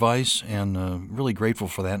asked for advice, and really grateful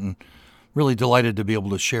for that, and really delighted to be able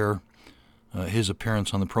to share his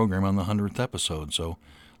appearance on the program on the 100th episode. So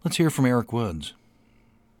let's hear from Erik Woods.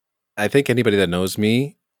 I think anybody that knows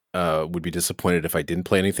me would be disappointed if I didn't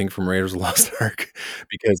play anything from Raiders of the Lost Ark,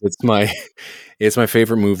 because it's my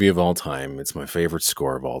favorite movie of all time. It's my favorite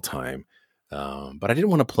score of all time. But I didn't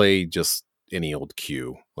want to play just any old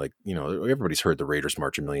cue. Like, everybody's heard the Raiders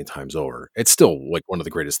March a million times over. It's still like one of the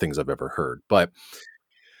greatest things I've ever heard. But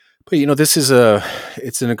this is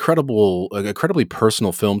it's an incredibly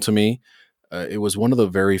personal film to me. It was one of the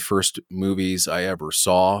very first movies I ever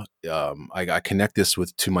saw. I connect this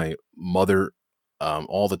to my mother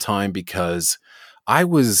all the time, because I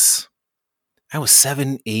was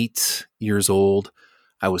 7, 8 years old.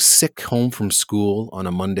 I was sick home from school on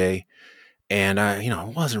a Monday, and I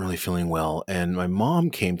wasn't really feeling well. And my mom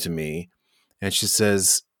came to me and she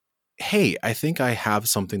says, "Hey, I think I have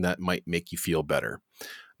something that might make you feel better."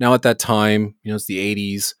 Now at that time, it's the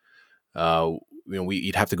 80s.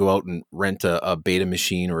 You'd have to go out and rent a beta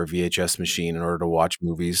machine or a VHS machine in order to watch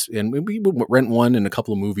movies. And we would rent one and a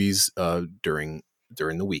couple of movies during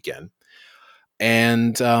the weekend.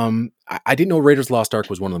 And I didn't know Raiders of the Lost Ark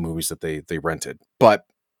was one of the movies that they rented. But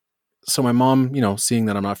so my mom, seeing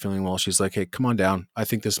that I'm not feeling well, she's like, "Hey, come on down. I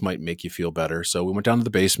think this might make you feel better." So we went down to the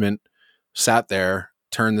basement, sat there,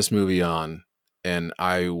 turned this movie on, and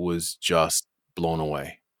I was just blown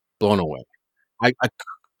away. I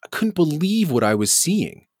couldn't believe what I was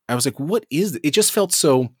seeing. I was like, "What is it?" It just felt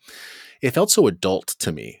so adult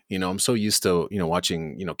to me. I'm so used to,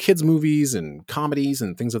 watching, kids movies and comedies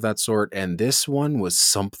and things of that sort. And this one was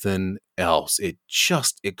something else. It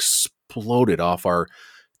just exploded off our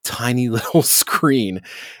tiny little screen,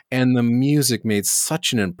 and the music made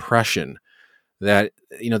such an impression that,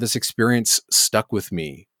 this experience stuck with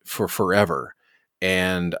me for forever.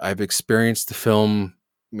 And I've experienced the film,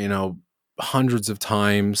 you know, hundreds of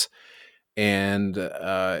times, and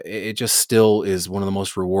it just still is one of the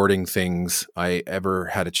most rewarding things I ever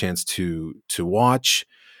had a chance to watch.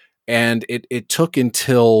 And it took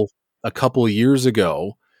until a couple of years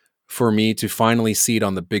ago for me to finally see it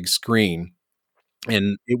on the big screen,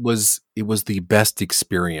 and it was the best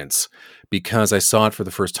experience because I saw it for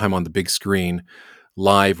the first time on the big screen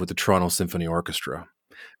live with the Toronto Symphony Orchestra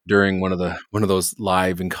during one of those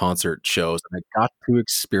live in concert shows, and I got to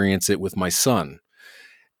experience it with my son.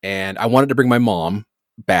 And I wanted to bring my mom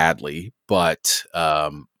badly, but,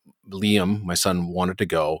 Liam, my son, wanted to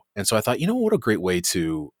go, and so I thought, what a great way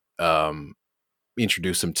to,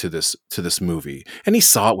 introduce him to this movie. And he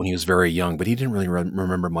saw it when he was very young, but he didn't really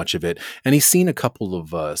remember much of it, and he's seen a couple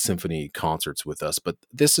of, symphony concerts with us, but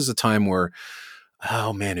this is a time where,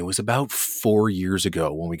 oh man, it was about 4 years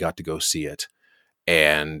ago when we got to go see it,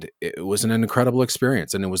 and it was an incredible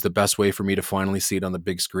experience, and it was the best way for me to finally see it on the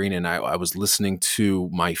big screen. And I was listening to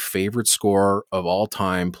my favorite score of all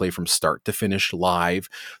time play from start to finish live,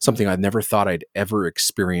 something I'd never thought I'd ever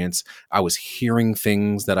experience. I was hearing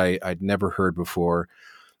things that I'd never heard before,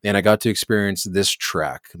 and I got to experience this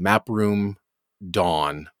track, Map Room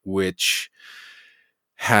Dawn, which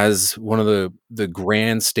has one of the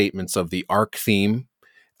grand statements of the arc theme,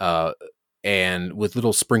 uh, and with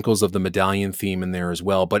little sprinkles of the medallion theme in there as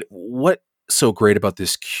well. But what so great about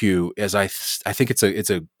this cue is I think it's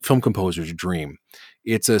a film composer's dream.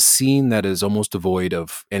 It's a scene that is almost devoid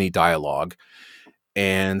of any dialogue,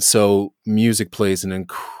 and so music plays an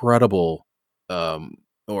incredible,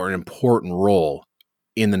 or an important role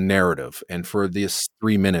in the narrative. And for this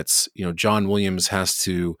 3 minutes, John Williams has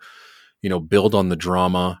to build on the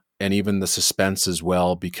drama and even the suspense as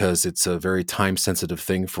well, because it's a very time sensitive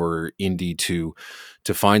thing for Indy to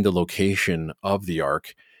find the location of the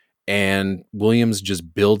Ark. And Williams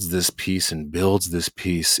just builds this piece and builds this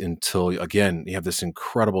piece until, again, you have this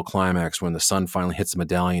incredible climax when the sun finally hits the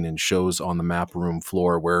medallion and shows on the map room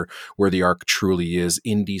floor where the Ark truly is.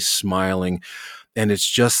 Indy's smiling, and it's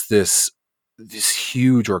just this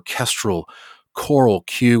huge orchestral choral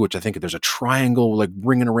cue, which I think there's a triangle like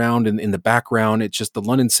ringing around in the background. It's just, the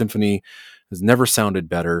London Symphony has never sounded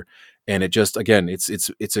better. And it just, again, it's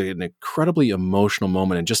an incredibly emotional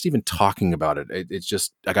moment. And just even talking about it's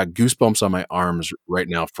just, I got goosebumps on my arms right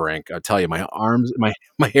now, Frank. I tell you, my arms,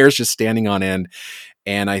 my hair is just standing on end.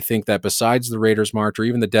 And I think that besides the Raiders March or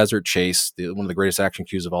even the Desert Chase, one of the greatest action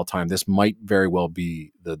cues of all time, this might very well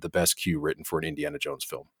be the best cue written for an Indiana Jones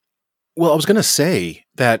film. Well, I was going to say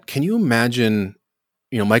that, can you imagine,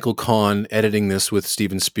 Michael Kahn editing this with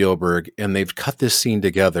Steven Spielberg, and they've cut this scene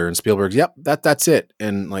together, and Spielberg's, yep, that's it.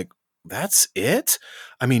 And like, that's it?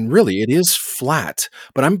 I mean, really, it is flat,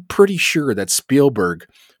 but I'm pretty sure that Spielberg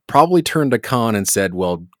probably turned to Kahn and said,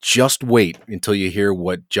 well, just wait until you hear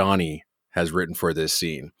what Johnny has written for this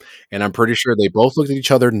scene. And I'm pretty sure they both looked at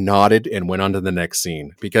each other, nodded, and went on to the next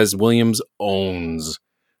scene, because Williams owns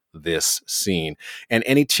this scene. And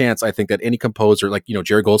any chance, I think, that any composer, like,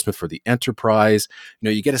 Jerry Goldsmith for the Enterprise,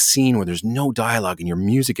 you get a scene where there's no dialogue and your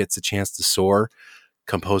music gets a chance to soar,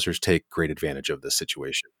 composers take great advantage of this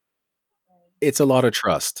situation. It's a lot of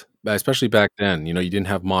trust, especially back then. You didn't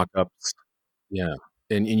have mock-ups. Yeah.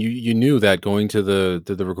 And you knew that going to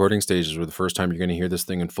the recording stages were the first time you're going to hear this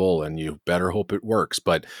thing in full, and you better hope it works.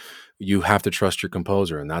 But you have to trust your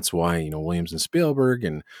composer, and that's why Williams and Spielberg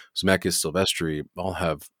and Zemeckis, Silvestri all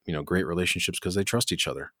have great relationships, because they trust each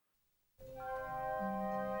other.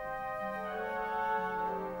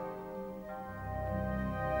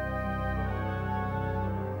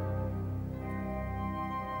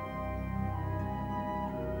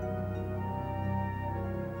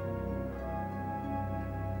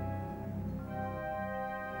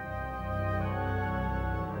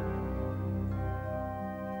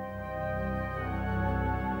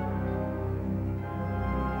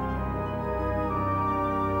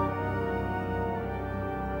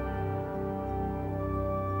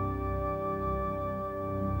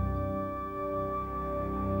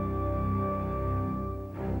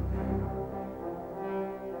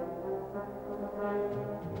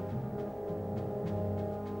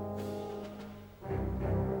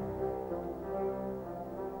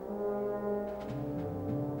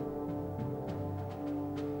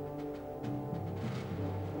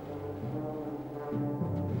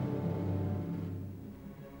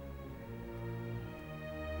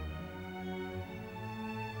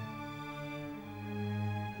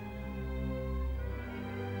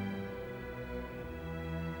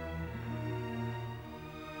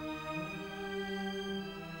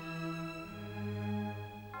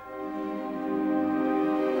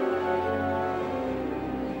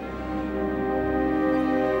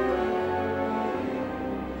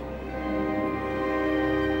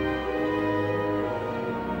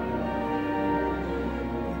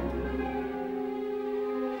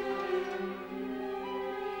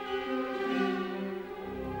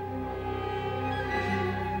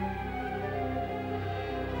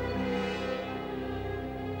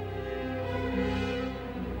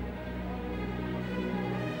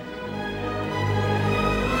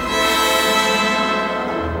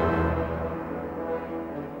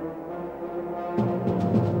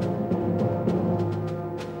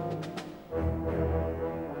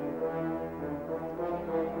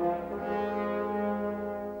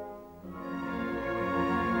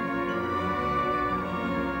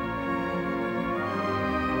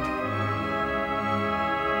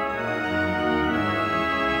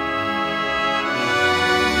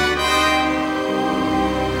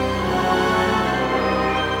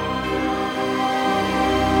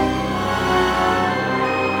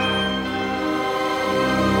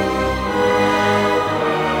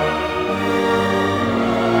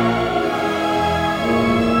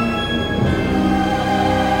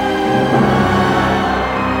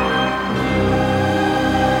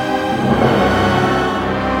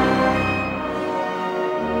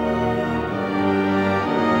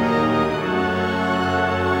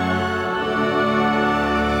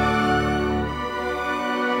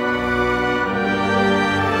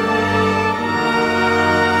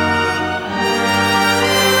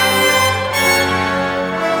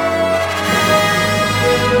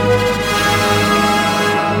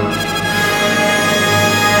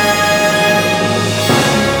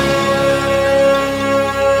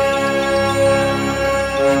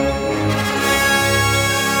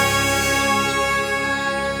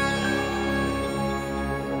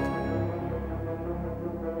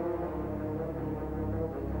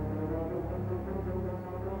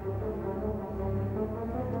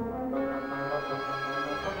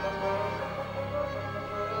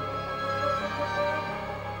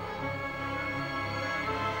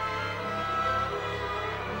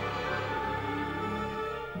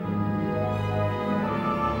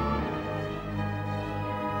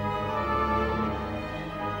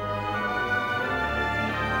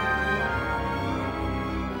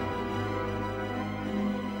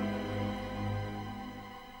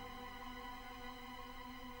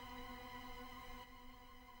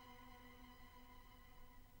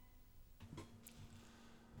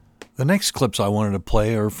 The next clips I wanted to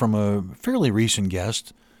play are from a fairly recent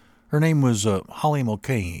guest. Her name was Holly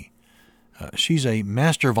Mulcahy. She's a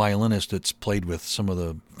master violinist that's played with some of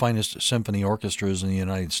the finest symphony orchestras in the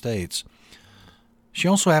United States. She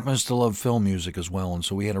also happens to love film music as well, and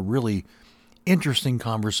so we had a really interesting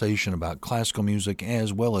conversation about classical music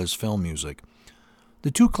as well as film music. The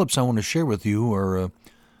two clips I want to share with you are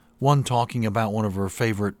one talking about one of her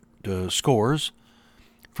favorite scores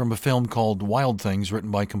from a film called Wild Things, written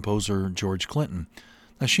by composer George Clinton.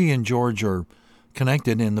 Now, she and George are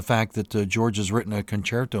connected in the fact that George has written a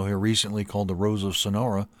concerto here recently called The Rose of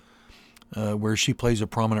Sonora, where she plays a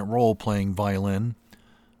prominent role playing violin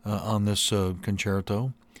on this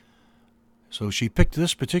concerto. So she picked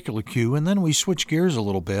this particular cue, and then we switch gears a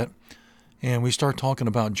little bit, and we start talking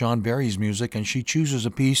about John Barry's music, and she chooses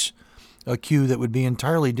a cue that would be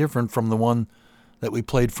entirely different from the one that we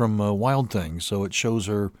played from Wild Things. So it shows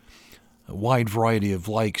her a wide variety of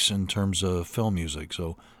likes in terms of film music.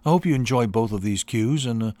 So I hope you enjoy both of these cues,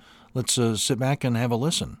 and let's sit back and have a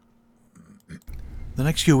listen. The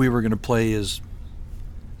next cue we were going to play it's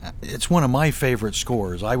one of my favorite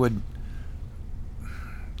scores. I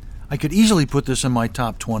could easily put this in my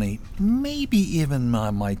top 20, maybe even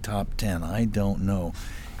my top 10. I don't know.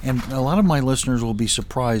 And a lot of my listeners will be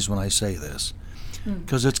surprised when I say this,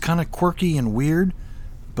 because it's kind of quirky and weird,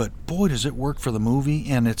 but boy, does it work for the movie,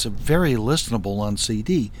 and it's very listenable on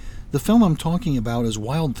CD. The film I'm talking about is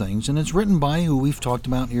Wild Things, and it's written by, who we've talked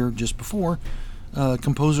about here just before,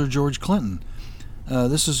 composer George Clinton.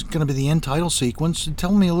 This is going to be the end title sequence.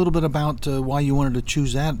 Tell me a little bit about why you wanted to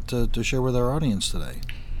choose that to share with our audience today.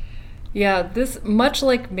 Yeah, this, much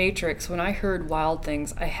like Matrix, when I heard Wild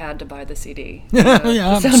Things, I had to buy the CD. Yeah,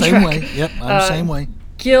 I'm the same way. Yep, I'm the same way.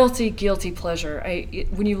 Guilty pleasure.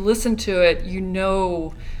 When you listen to it,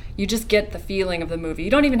 you just get the feeling of the movie.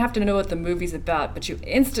 You don't even have to know what the movie's about, but you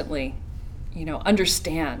instantly,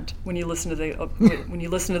 understand when you listen to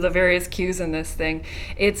the various cues in this thing.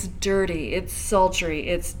 It's dirty, it's sultry,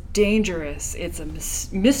 it's dangerous,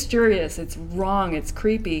 it's mysterious, it's wrong, it's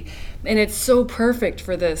creepy, and it's so perfect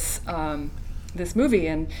for this movie.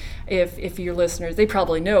 And if your listeners, they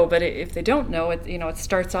probably know, but if they don't know, it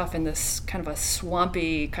starts off in this kind of a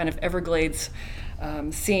swampy, kind of Everglades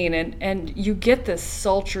scene, and you get this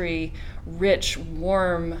sultry, rich,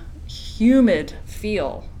 warm, humid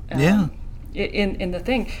feel. Yeah. In the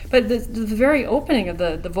thing, but the very opening of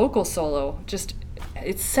the vocal solo, just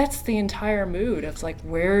it sets the entire mood of like,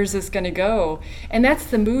 where's this going to go? And that's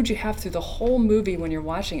the mood you have through the whole movie when you're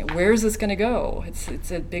watching it. Where's this going to go?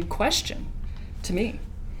 It's a big question to me.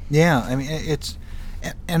 Yeah, I mean it's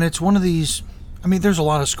one of these. I mean, there's a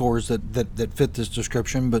lot of scores that fit this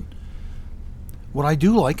description, but what I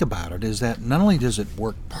do like about it is that not only does it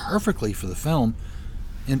work perfectly for the film,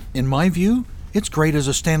 in my view, it's great as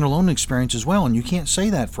a standalone experience as well, and you can't say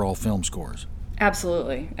that for all film scores.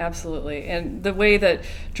 Absolutely. And the way that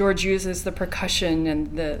George uses the percussion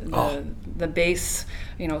and the bass,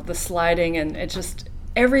 the sliding, and it just,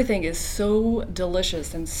 everything is so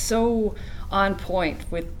delicious and so on point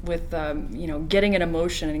with getting an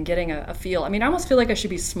emotion and getting a feel. I mean, I almost feel like I should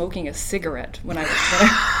be smoking a cigarette when I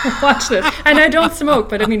watch this. And I don't smoke,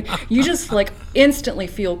 but I mean, you just like instantly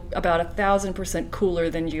feel about 1,000% cooler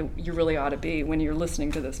than you really ought to be when you're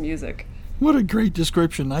listening to this music. What a great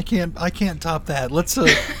description. I can't top that. Let's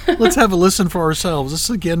have a listen for ourselves. This is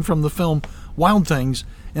again from the film Wild Things,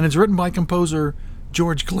 and it's written by composer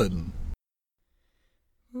George Clinton.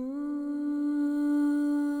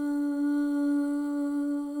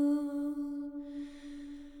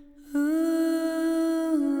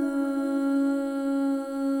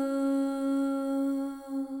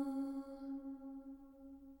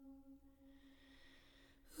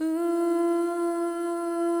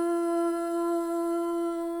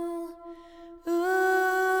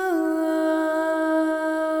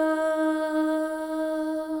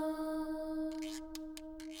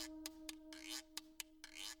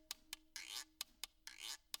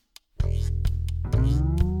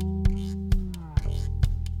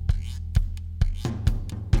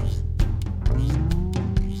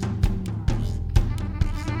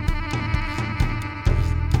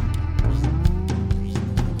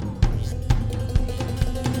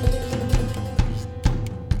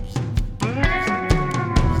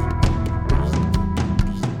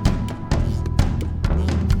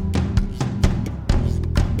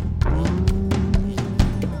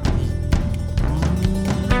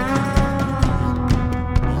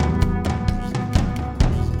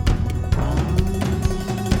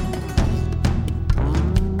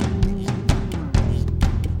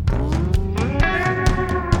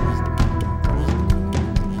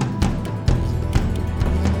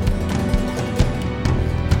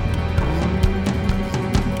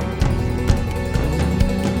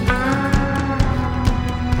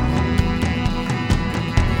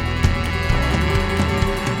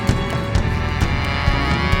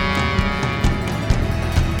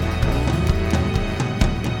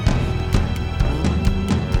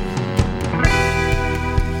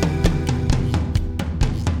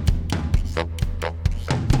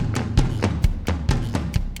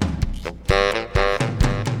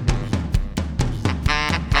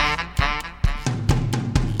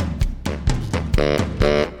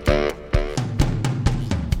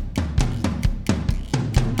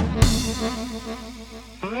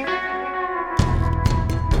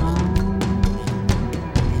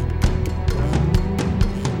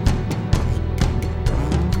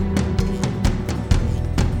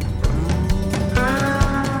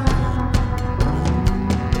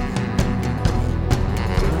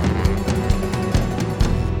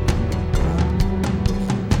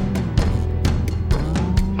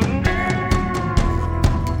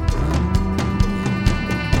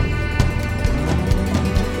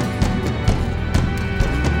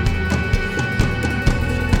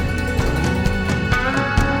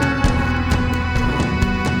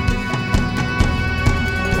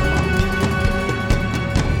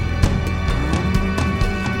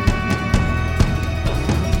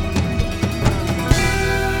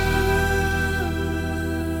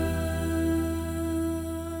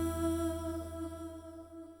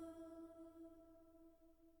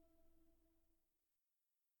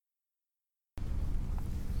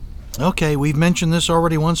 Okay, we've mentioned this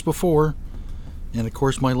already once before, and of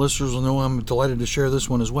course my listeners will know I'm delighted to share this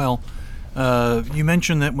one as well. You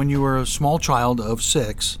mentioned that when you were a small child of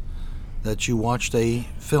 6, that you watched a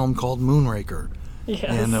film called Moonraker. Yes.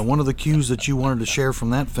 And one of the cues that you wanted to share from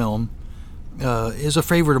that film is a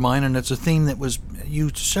favorite of mine, and it's a theme that was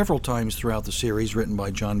used several times throughout the series, written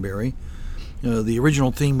by John Barry. The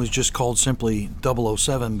original theme was just called simply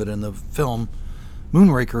 007, but in the film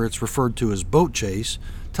Moonraker, it's referred to as Boat Chase.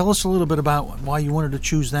 Tell us a little bit about why you wanted to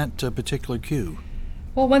choose that particular cue.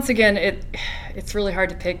 Well, once again, it's really hard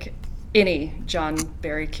to pick any John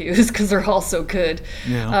Barry cues because they're all so good.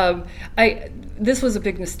 Yeah. This was a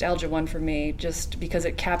big nostalgia one for me, just because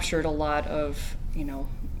it captured a lot of,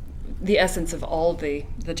 the essence of all the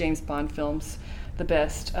James Bond films, the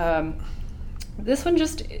best. This one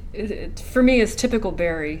just, for me, is typical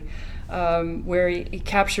Barry, where he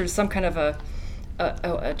captures some kind of a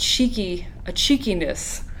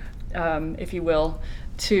cheekiness, if you will,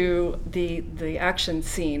 to the action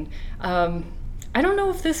scene. I don't know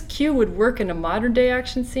if this cue would work in a modern day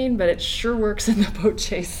action scene, but it sure works in the boat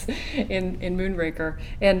chase in Moonraker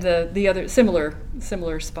and the other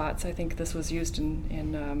similar spots. I think this was used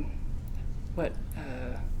in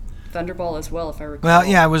Thunderball as well, if I recall. Well,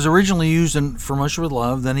 yeah, it was originally used in For Russia with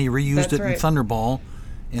Love, then he reused That's it right. in Thunderball,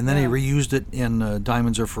 and then he reused it in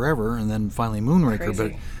Diamonds Are Forever, and then finally Moonraker.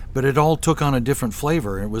 Crazy. But it all took on a different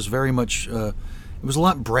flavor. It was very much, it was a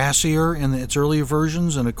lot brassier in its earlier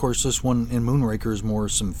versions, and of course this one in Moonraker is more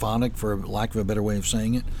symphonic, for lack of a better way of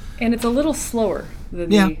saying it. And it's a little slower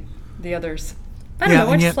than the others. I don't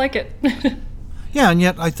know, I just like it. Yeah, and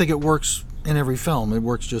yet I think it works in every film. It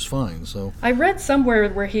works just fine. So I read somewhere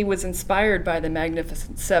where he was inspired by the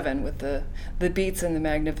Magnificent Seven, with the beats in the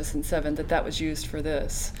Magnificent Seven, that was used for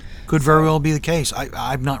this. Could very well be the case.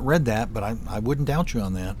 I've not read that, but I wouldn't doubt you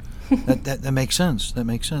on that. That makes sense. That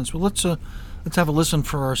makes sense. Well, let's have a listen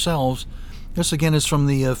for ourselves. This again is from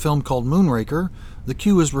the film called Moonraker. The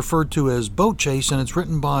cue is referred to as Boat Chase, and it's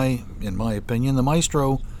written by, in my opinion, the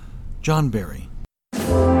maestro John Barry.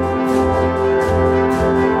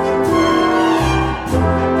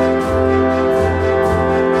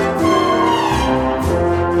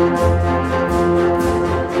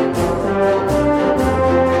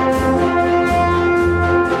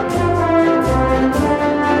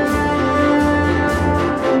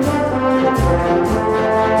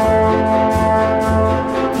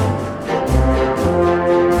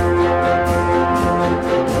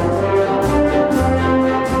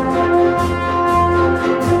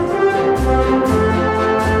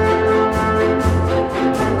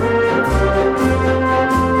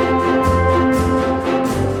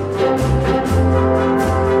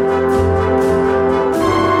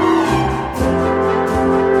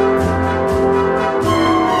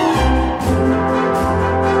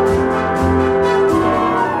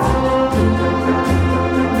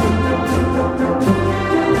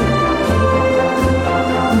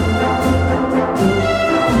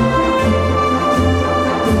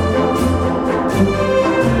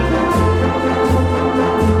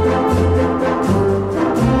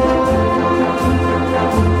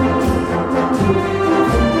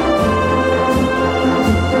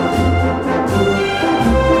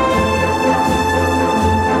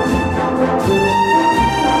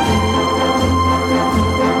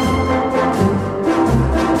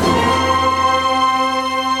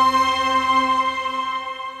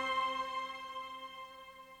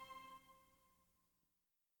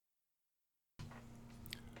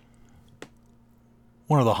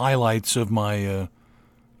 One of the highlights of my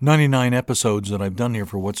 99 episodes that I've done here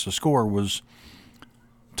for What's the Score was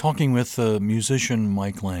talking with musician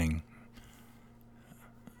Mike Lang,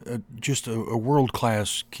 just a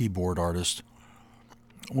world-class keyboard artist,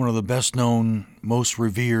 one of the best-known, most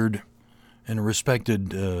revered, and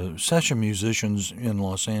respected session musicians in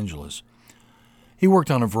Los Angeles. He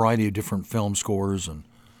worked on a variety of different film scores, and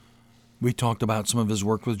we talked about some of his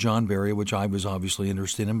work with John Barry, which I was obviously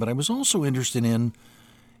interested in, but I was also interested in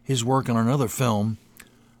his work on another film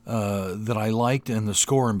that I liked, and the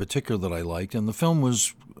score in particular that I liked, and the film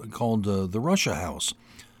was called The Russia House.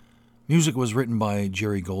 Music was written by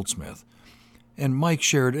Jerry Goldsmith, and Mike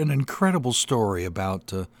shared an incredible story about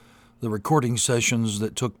the recording sessions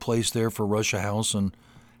that took place there for Russia House and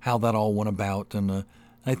how that all went about, and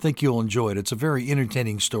I think you'll enjoy it. It's a very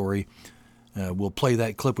entertaining story. We'll play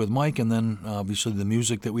that clip with Mike, and then obviously the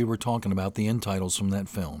music that we were talking about, the end titles from that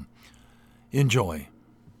film. Enjoy.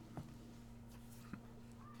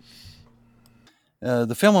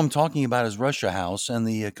 The film I'm talking about is Russia House, and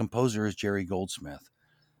the composer is Jerry Goldsmith.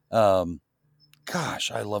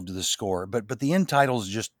 Gosh, I loved the score, but the end title is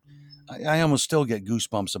just I almost still get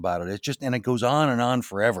goosebumps about it. It's just, and it goes on and on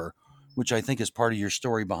forever, which I think is part of your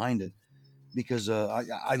story behind it. Because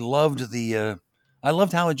I loved I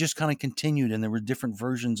loved how it just kind of continued, and there were different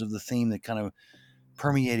versions of the theme that kind of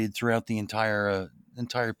permeated throughout the entire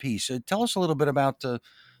piece. Tell us a little bit about the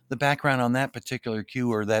background on that particular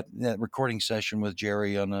cue, or that recording session with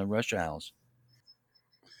Jerry on Russia House.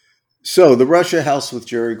 So the Russia House with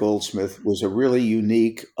Jerry Goldsmith was a really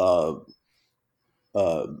unique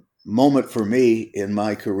moment for me in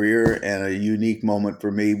my career, and a unique moment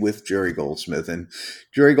for me with Jerry Goldsmith. And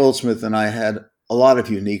Jerry Goldsmith and I had a lot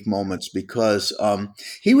of unique moments because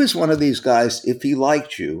he was one of these guys, if he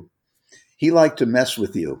liked you, he liked to mess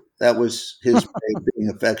with you. That was his way of being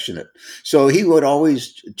affectionate. So he would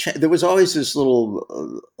always, there was always this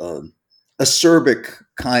little acerbic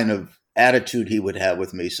kind of attitude he would have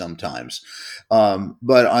with me sometimes.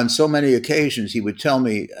 But on so many occasions, he would tell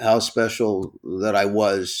me how special that I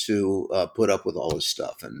was to put up with all his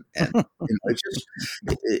stuff. And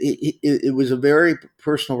it was a very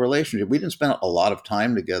personal relationship. We didn't spend a lot of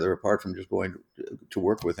time together apart from just going to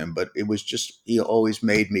work with him, but it was just, he always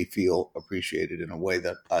made me feel appreciated in a way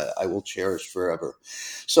that I will cherish forever.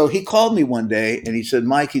 So he called me one day and he said,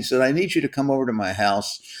 Mike, he said, I need you to come over to my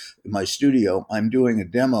house, my studio. I'm doing a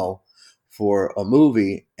demo for a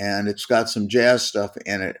movie and it's got some jazz stuff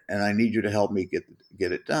in it, and I need you to help me get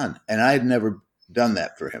it done. And I had never done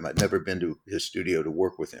that for him. I'd never been to his studio to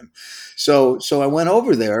work with him. So I went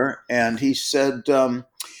over there and he said, so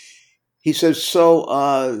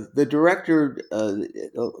the director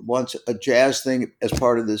wants a jazz thing as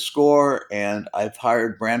part of this score, and I've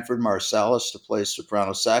hired Branford Marsalis to play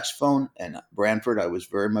soprano saxophone. And Branford, I was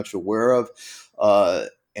very much aware of,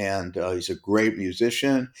 and he's a great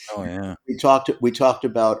musician. Oh yeah. We talked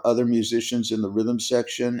about other musicians in the rhythm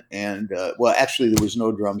section, and well, actually, there was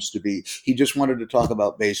no drums to be. He just wanted to talk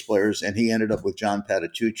about bass players, and he ended up with John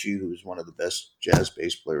Patitucci, who's one of the best jazz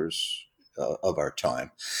bass players of our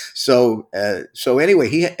time. So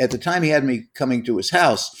anyway, at the time he had me coming to his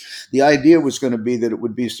house, the idea was going to be that it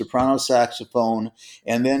would be soprano saxophone,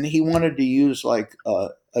 and then he wanted to use like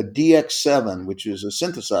a DX7, which is a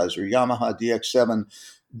synthesizer, Yamaha DX7,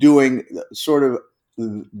 doing sort of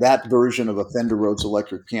that version of a Fender Rhodes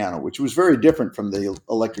electric piano, which was very different from the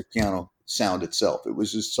electric piano sound itself. It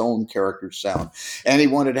was its own character sound, and he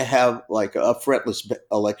wanted to have like a fretless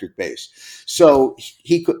electric bass. So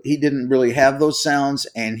he didn't really have those sounds,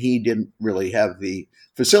 and he didn't really have the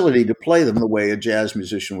facility to play them the way a jazz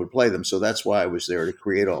musician would play them. So that's why I was there to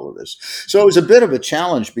create all of this. So it was a bit of a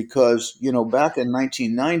challenge because, back in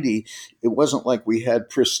 1990, it wasn't like we had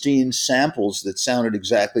pristine samples that sounded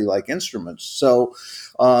exactly like instruments. So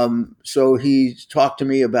he talked to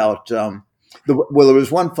me about, well, there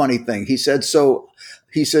was one funny thing. He says,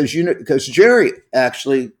 because Jerry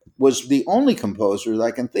actually was the only composer that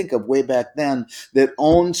I can think of way back then that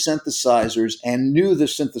owned synthesizers and knew the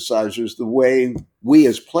synthesizers the way we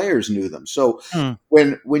as players knew them. So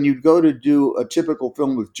when you'd go to do a typical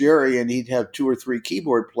film with Jerry and he'd have 2 or 3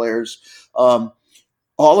 keyboard players,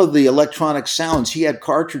 all of the electronic sounds, he had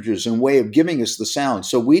cartridges and way of giving us the sounds.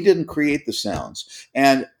 So we didn't create the sounds.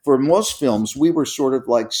 And for most films, we were sort of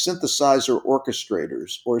like synthesizer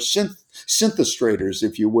orchestrators or synthestrators,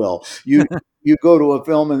 if you will. You go to a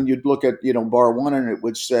film and you'd look at, bar 1 and it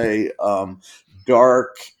would say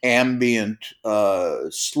dark, ambient,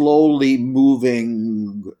 slowly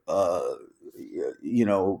moving,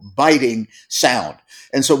 biting sound.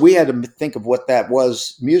 And so we had to think of what that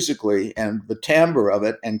was musically and the timbre of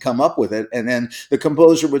it and come up with it. And then the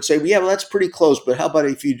composer would say, well, yeah, well, that's pretty close, but how about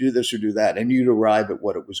if you do this or do that? And you'd arrive at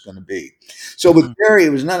what it was going to be. So with Jerry,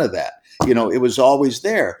 it was none of that. It was always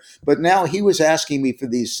there. But now he was asking me for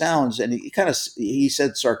these sounds, and he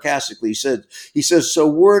said sarcastically, he says, so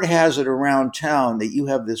word has it around town that you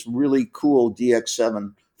have this really cool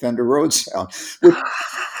DX7 Fender Rhodes sound,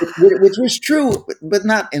 which was true, but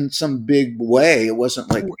not in some big way. It wasn't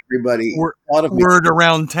like everybody thought of me. Word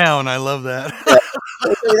around town. I love that. Yeah.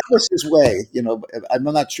 That was his way. I'm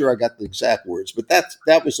not sure I got the exact words, but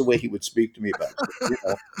that was the way he would speak to me about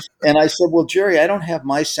it. And I said, well, Jerry, I don't have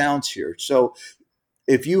my sounds here. So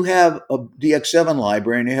if you have a DX7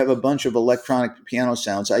 library and you have a bunch of electronic piano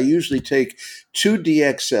sounds, I usually take 2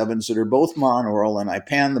 DX7s that are both monaural and I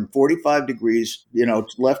pan them 45 degrees,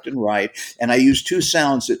 left and right. And I use 2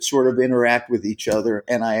 sounds that sort of interact with each other,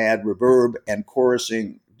 and I add reverb and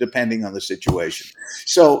chorusing depending on the situation.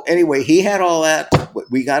 So anyway, he had all that.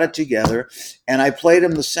 We got it together, and I played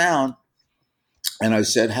him the sound, and I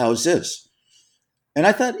said, how's this? And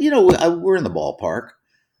I thought, we're in the ballpark.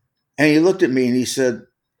 And he looked at me and he said,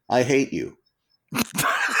 I hate you.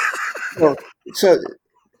 so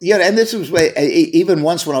Yeah, and this was even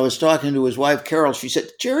once when I was talking to his wife, Carol, she said,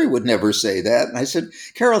 Jerry would never say that. And I said,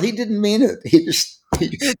 Carol, he didn't mean it.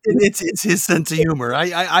 It's his sense of humor.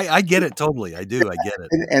 I get it totally. I do. I get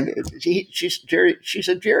it. She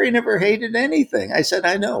said, Jerry never hated anything. I said,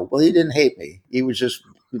 I know. Well, he didn't hate me. He was just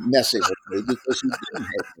messing with me because he didn't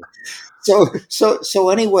hate me. So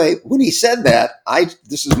anyway, when he said that,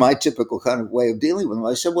 this is my typical kind of way of dealing with him.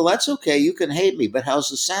 I said, well, that's okay. You can hate me, but how's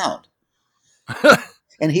the sound?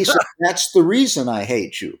 And he said, that's the reason I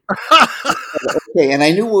hate you. Okay, and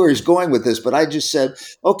I knew where he was going with this, but I just said,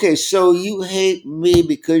 okay, so you hate me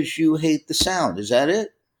because you hate the sound. Is that it?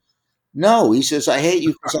 No, he says, I hate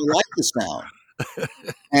you because I like the sound.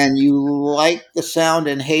 And you like the sound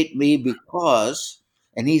and hate me because,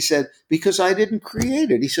 and he said, because I didn't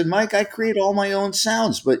create it. He said, Mike, I create all my own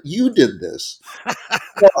sounds, but you did this.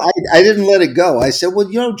 So I didn't let it go. I said,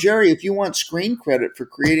 well, Jerry, if you want screen credit for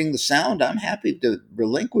creating the sound, I'm happy to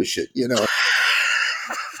relinquish it,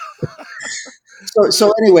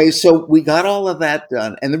 So anyway, so we got all of that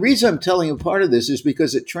done. And the reason I'm telling you part of this is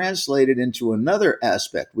because it translated into another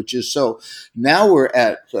aspect, which is, so now we're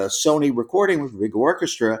at Sony recording with a big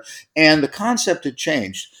orchestra, and the concept had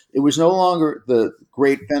changed. It was no longer the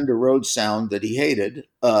great Fender Rhodes sound that he hated,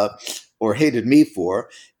 or hated me for,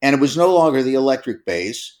 and it was no longer the electric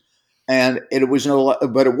bass. And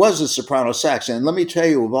but it was a soprano sax. And let me tell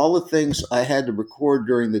you, of all the things I had to record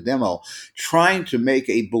during the demo, trying to make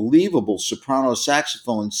a believable soprano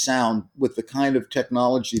saxophone sound with the kind of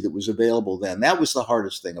technology that was available then, that was the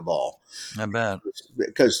hardest thing of all. I bet.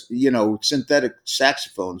 Because, synthetic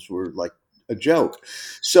saxophones were like a joke.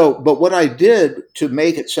 So, but what I did to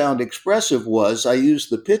make it sound expressive was I used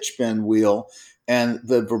the pitch bend wheel and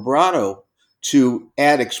the vibrato to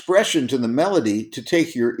add expression to the melody to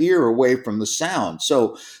take your ear away from the sound.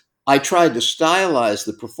 So I tried to stylize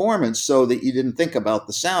the performance so that you didn't think about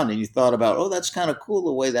the sound and you thought about, oh, that's kind of cool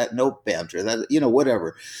the way that note bent or that,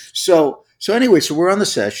 whatever. So anyway, so we're on the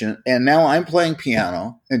session and now I'm playing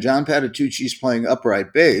piano and John Patitucci's playing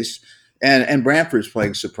upright bass and Branford's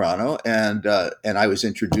playing soprano. And I was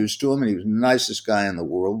introduced to him and he was the nicest guy in the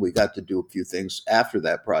world. We got to do a few things after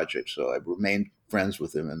that project. So I remained friends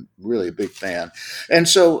with him and really a big fan. And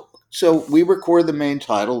so we record the main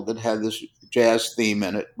title that had this jazz theme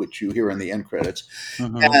in it, which you hear in the end credits.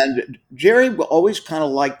 Mm-hmm. And Jerry always kind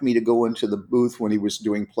of liked me to go into the booth when he was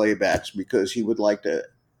doing playbacks because he would like to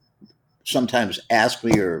sometimes ask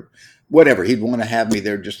me or whatever. He'd want to have me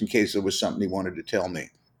there just in case there was something he wanted to tell me.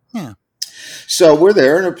 Yeah. So we're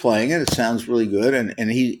there and we're playing it. It sounds really good.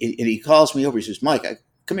 And he calls me over. He says, Mike,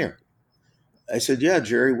 come here. I said, yeah,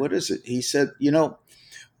 Jerry, what is it? He said, I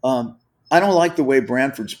don't like the way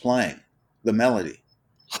Branford's playing the melody.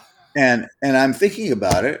 And I'm thinking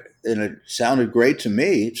about it, and it sounded great to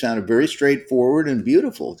me. It sounded very straightforward and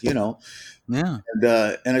beautiful, Yeah.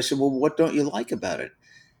 And I said, well, what don't you like about it?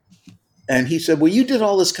 And he said, well, you did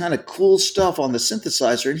all this kind of cool stuff on the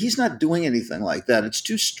synthesizer, and he's not doing anything like that. It's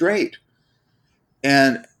too straight.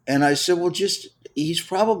 And I said, well, he's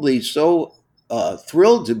probably so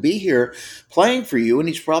thrilled to be here playing for you, and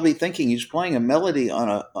he's probably thinking he's playing a melody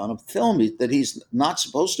on a film that he's not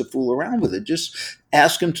supposed to fool around with it. Just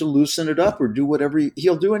ask him to loosen it up or do whatever.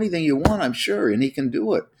 He'll do anything you want, I'm sure, and he can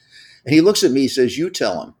do it. And he looks at me, he says, you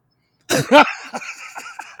tell him.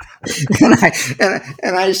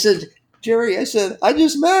 and I said, Jerry, I said, I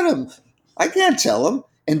just met him. I can't tell him.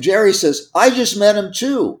 And Jerry says, I just met him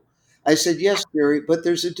too. I said, yes, Jerry, but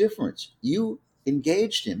there's a difference. You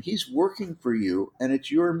engaged him. He's working for you and it's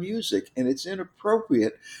your music and it's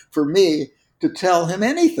inappropriate for me to tell him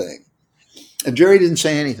anything. And Jerry didn't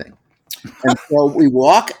say anything. And so we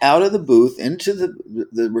walk out of the booth into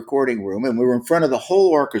the recording room and we were in front of the whole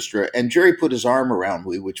orchestra and Jerry put his arm around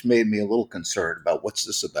me, which made me a little concerned about what's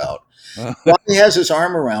this about. While he has his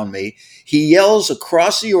arm around me, he yells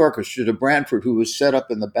across the orchestra to Branford, who was set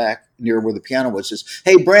up in the back near where the piano was, says,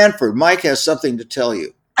 hey, Branford, Mike has something to tell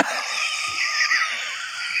you.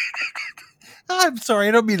 I'm sorry,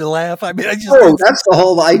 I don't mean to laugh. I mean, that's the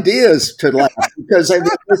whole idea is to laugh because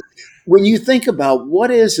when you think about what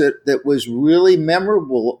is it that was really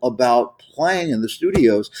memorable about playing in the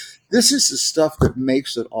studios, this is the stuff that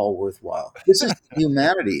makes it all worthwhile. This is the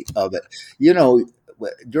humanity of it.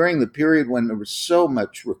 During the period when there was so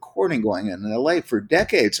much recording going on in LA for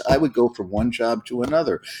decades, I would go from one job to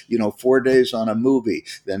another, 4 days on a movie,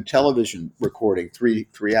 then television recording, 3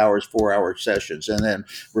 hours, 4-hour sessions, and then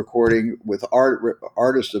recording with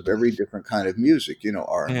artists of every different kind of music,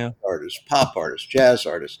 R&B artists, pop artists, jazz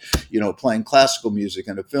artists, playing classical music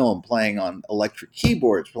in a film, playing on electric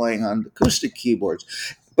keyboards, playing on acoustic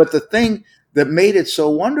keyboards. But the thing that made it so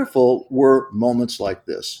wonderful were moments like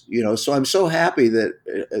this, So I'm so happy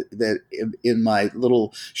that in my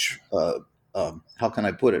little, how can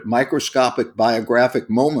I put it, microscopic biographic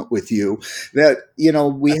moment with you, that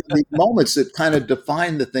we have these moments that kind of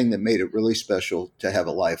define the thing that made it really special to have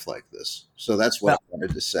a life like this. So that's what I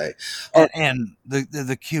wanted to say. And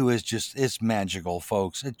the cue is it's magical,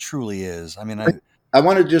 folks. It truly is. I mean, I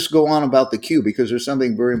want to just go on about the cue because there's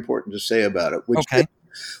something very important to say about it. Okay.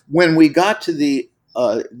 When we got to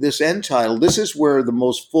this end title, this is where the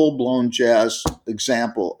most full-blown jazz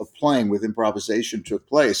example of playing with improvisation took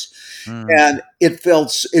place. And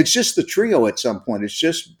it's just the trio at some point. It's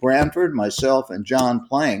just Branford, myself, and John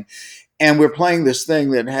playing. And we're playing this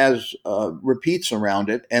thing that has repeats around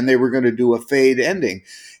it, and they were going to do a fade ending.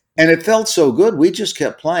 And it felt so good. We just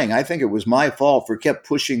kept playing. I think it was my fault for kept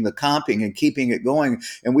pushing the comping and keeping it going.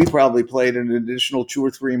 And we probably played an additional 2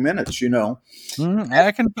 or 3 minutes,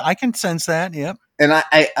 I can sense that. Yep. And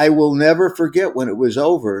I will never forget when it was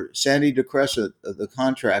over, Sandy DeCressa, the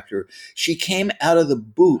contractor, she came out of the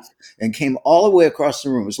booth and came all the way across the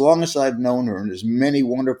room. As long as I've known her and as many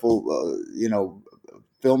wonderful,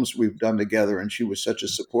 films we've done together, and she was such a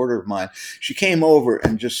supporter of mine. She came over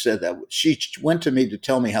and just said that she went to me to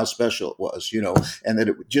tell me how special it was, and that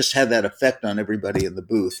it just had that effect on everybody in the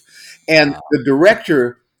booth. And the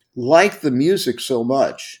director liked the music so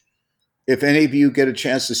much. If any of you get a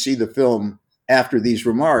chance to see the film after these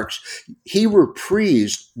remarks, he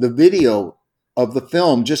reprised the video of the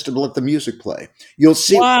film just to let the music play. You'll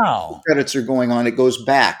see the credits are going on. It goes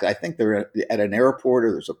back. I think they're at an airport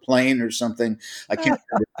or there's a plane or something. I can't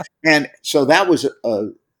remember. And so that was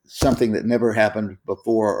something that never happened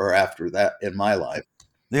before or after that in my life.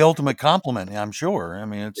 The ultimate compliment, I'm sure. I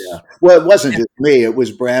mean, it's well, it wasn't just me. It was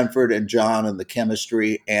Branford and John and the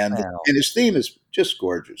chemistry, and his theme is just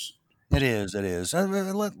gorgeous. It is.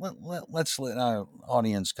 Let's let our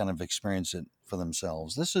audience kind of experience it for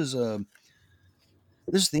themselves. This is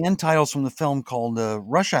the end titles from the film called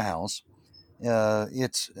Russia House.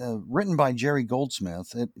 It's written by Jerry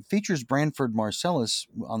Goldsmith. It features Branford Marsalis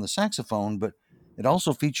on the saxophone, but it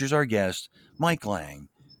also features our guest, Mike Lang.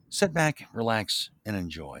 Sit back, relax, and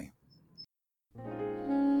enjoy.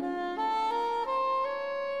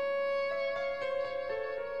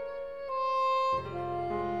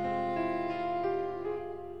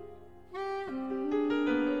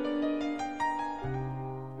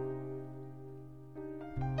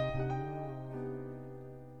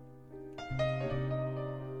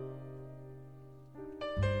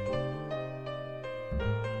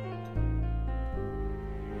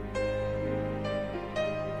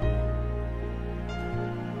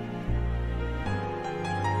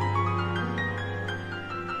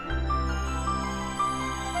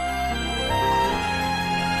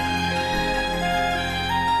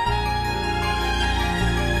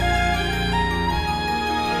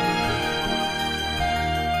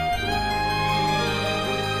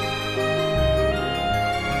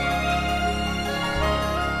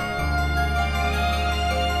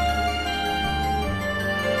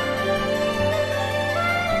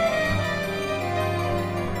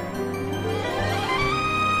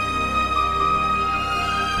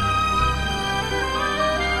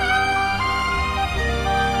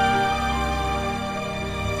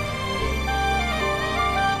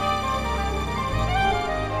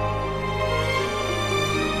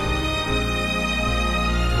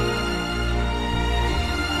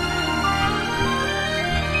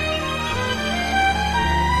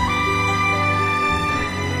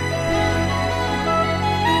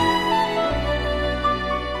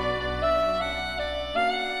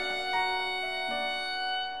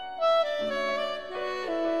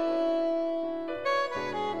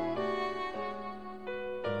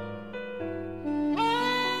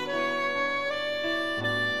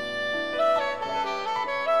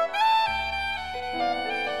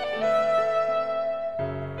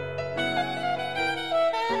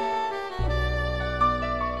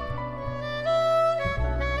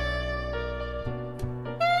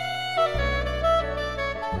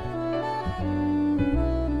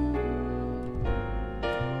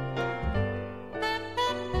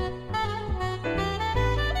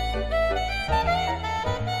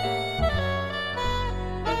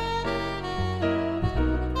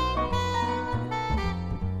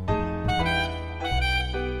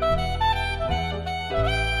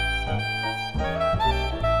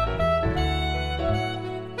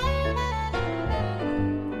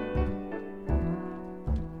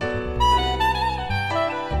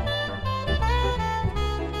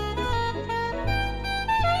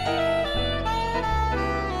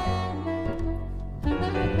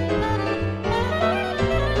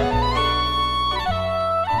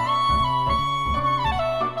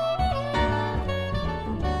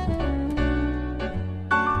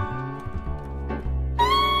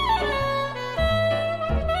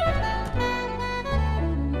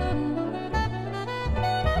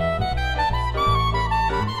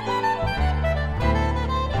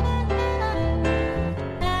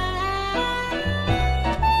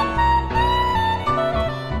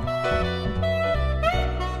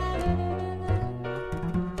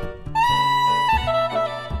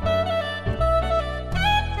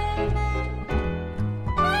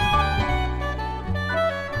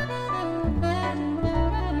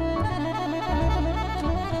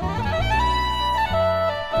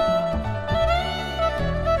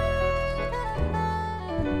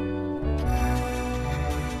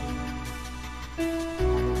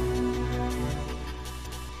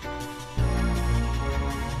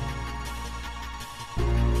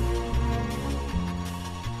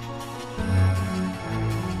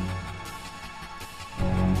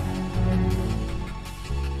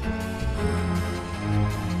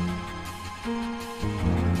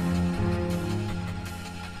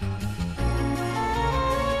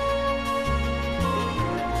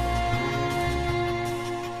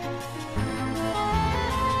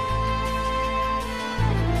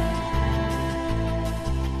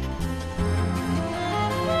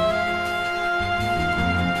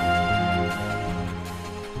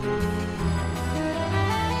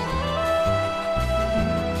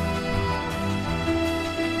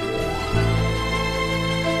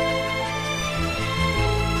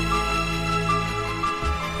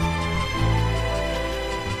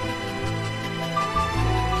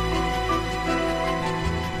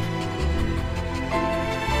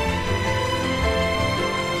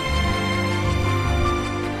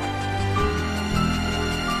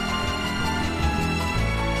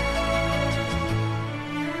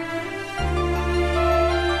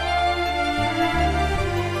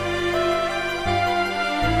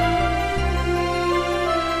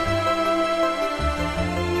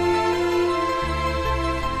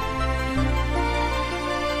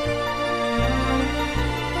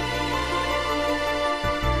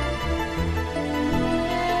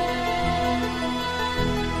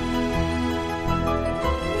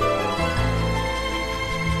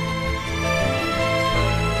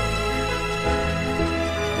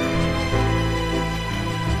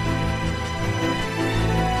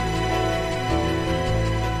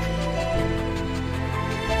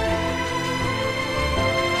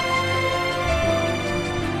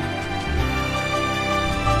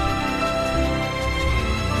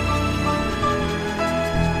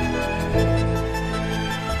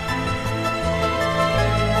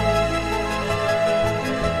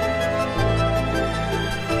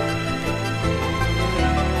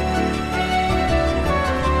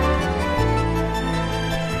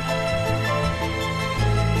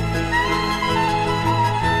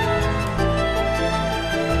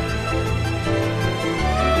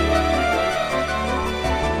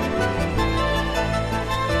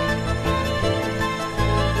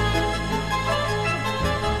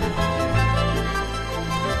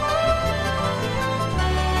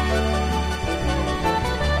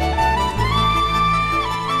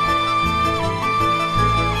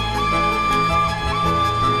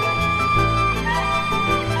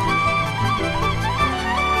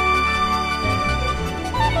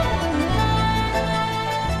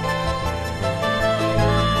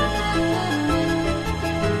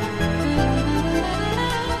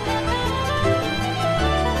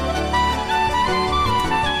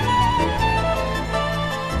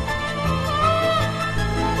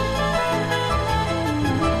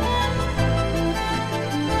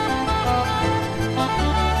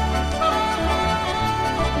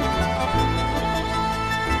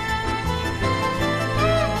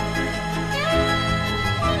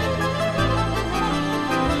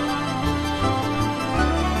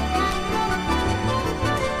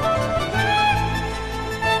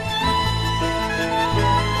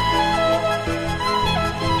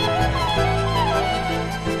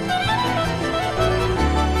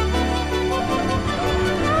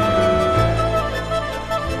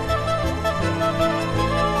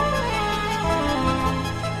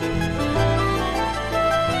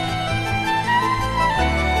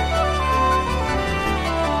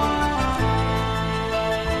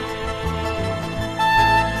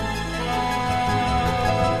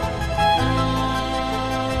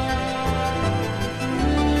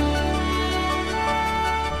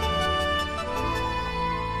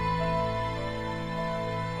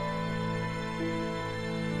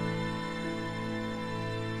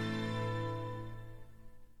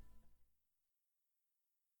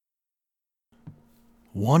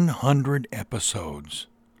 100 episodes.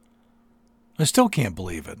 I still can't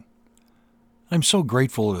believe it. I'm so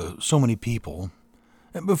grateful to so many people.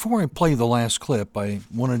 And before I play the last clip, I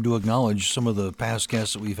wanted to acknowledge some of the past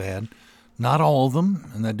guests that we've had. Not all of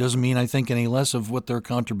them, and that doesn't mean I think any less of what their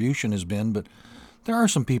contribution has been, but there are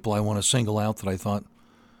some people I want to single out that I thought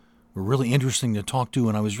were really interesting to talk to,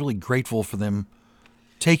 and I was really grateful for them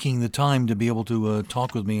taking the time to be able to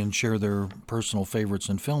talk with me and share their personal favorites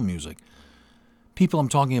in film music. People I'm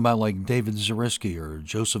talking about like David Zariski or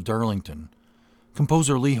Joseph Darlington,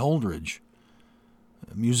 composer Lee Holdridge,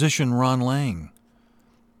 musician Ron Lang,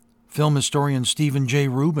 film historian Stephen J.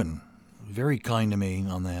 Rubin, very kind to me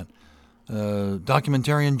on that,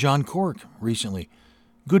 documentarian John Cork recently,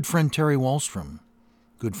 good friend Terry Wallstrom,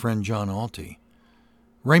 good friend John Alty,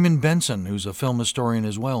 Raymond Benson, who's a film historian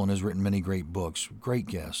as well and has written many great books, great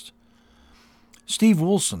guest, Steve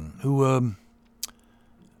Wilson, who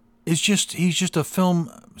he's just a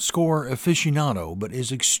film score aficionado, but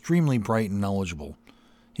is extremely bright and knowledgeable.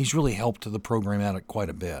 He's really helped the program out quite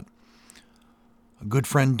a bit. A good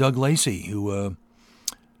friend, Doug Lacey, who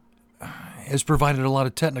has provided a lot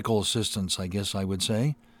of technical assistance, I guess I would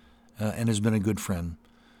say, and has been a good friend.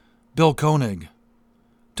 Bill Koenig,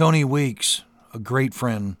 Tony Weeks, a great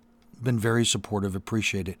friend, been very supportive,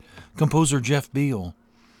 appreciate it. Composer Jeff Beal,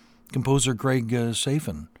 composer Greg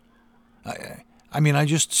Safin. I mean, I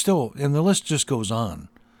just still, and the list just goes on.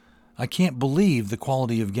 I can't believe the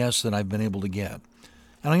quality of guests that I've been able to get.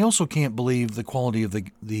 And I also can't believe the quality of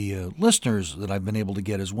the listeners that I've been able to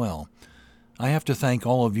get as well. I have to thank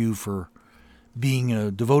all of you for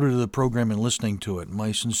being devoted to the program and listening to it.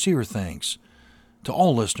 My sincere thanks to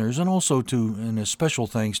all listeners, and also and a special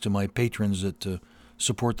thanks to my patrons that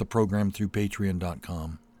support the program through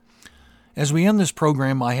patreon.com. As we end this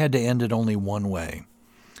program, I had to end it only one way,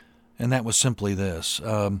 and that was simply this.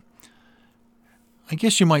 I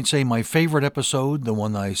guess you might say my favorite episode, the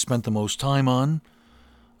one I spent the most time on,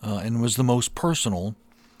 and was the most personal,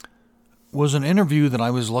 was an interview that I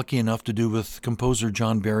was lucky enough to do with composer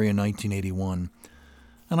John Barry in 1981.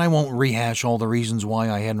 And I won't rehash all the reasons why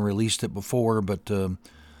I hadn't released it before, but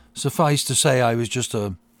suffice to say I was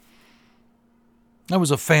a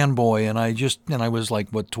fanboy, and I was like,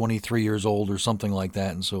 23 years old or something like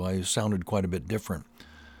that, and so I sounded quite a bit different.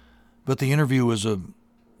 But the interview was a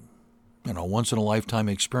once-in-a-lifetime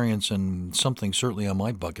experience and something certainly on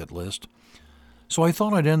my bucket list. So I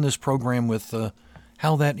thought I'd end this program with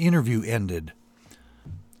how that interview ended.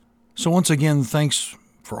 So once again, thanks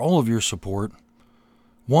for all of your support.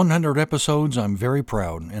 100 episodes, I'm very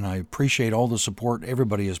proud, and I appreciate all the support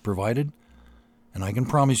everybody has provided, and I can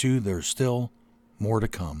promise you there's still more to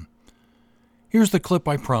come. Here's the clip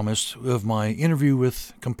I promised of my interview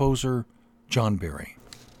with composer John Barry.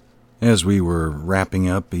 As we were wrapping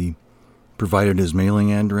up, he provided his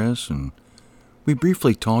mailing address, and we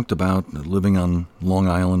briefly talked about living on Long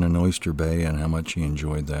Island and Oyster Bay and how much he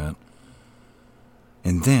enjoyed that.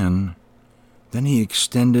 And then he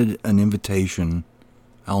extended an invitation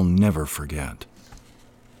I'll never forget.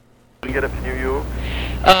 You get up to New York?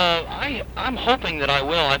 I'm hoping that I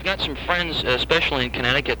will. I've got some friends, especially in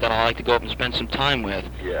Connecticut, that I like to go up and spend some time with.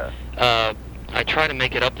 Yeah. I try to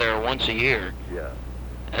make it up there once a year. Yeah.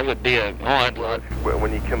 That would be I'd love.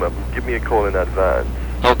 When you come up, give me a call in advance.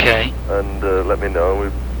 Okay. And let me know.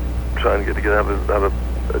 We'll try and get together, have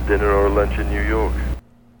a dinner or a lunch in New York.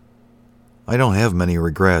 I don't have many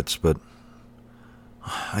regrets, but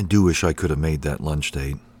I do wish I could have made that lunch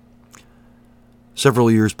date. Several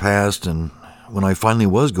years passed, and when I finally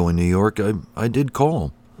was going to New York, I did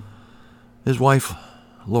call. His wife,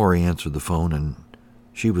 Lori, answered the phone, and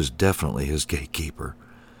she was definitely his gatekeeper.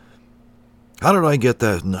 How did I get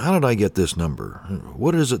that? How did I get this number?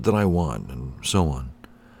 What is it that I want? And so on.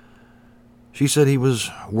 She said he was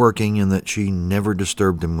working and that she never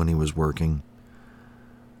disturbed him when he was working.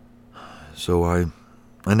 So I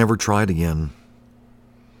never tried again,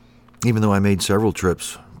 even though I made several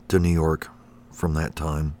trips to New York from that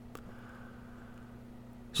time.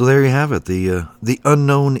 So there you have it, the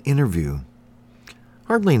unknown interview.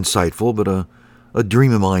 Hardly insightful, but a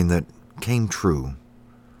dream of mine that came true.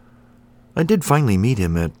 I did finally meet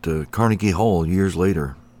him at Carnegie Hall years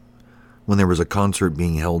later, when there was a concert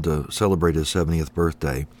being held to celebrate his 70th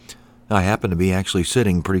birthday. I happened to be actually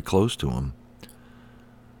sitting pretty close to him.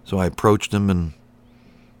 So I approached him and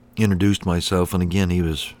introduced myself, and again, he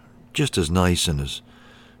was just as nice and as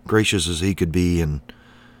gracious as he could be, and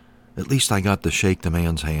at least I got to shake the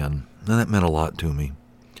man's hand, and that meant a lot to me.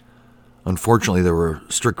 Unfortunately, there were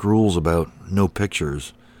strict rules about no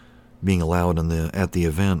pictures being allowed at the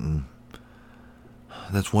event, and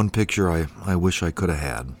that's one picture I wish I could have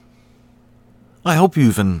had. I hope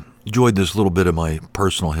you've enjoyed this little bit of my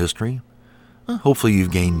personal history. Hopefully you've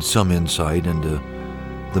gained some insight into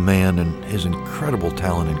the man and his incredible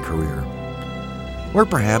talent and career. Or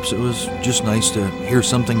perhaps it was just nice to hear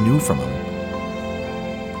something new from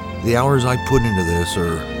him. The hours I put into this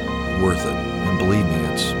are worth it, and believe me,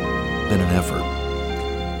 it's been an effort.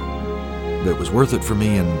 But it was worth it for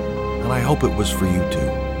me, and I hope it was for you too.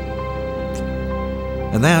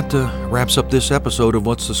 And that wraps up this episode of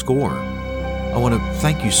What's the Score? I want to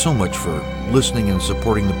thank you so much for listening and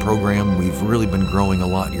supporting the program. We've really been growing a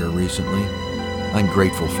lot here recently. I'm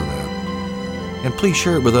grateful for that. And please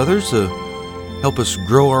share it with others to help us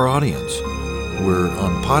grow our audience. We're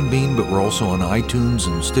on Podbean, but we're also on iTunes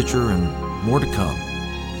and Stitcher and more to come.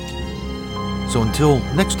 So until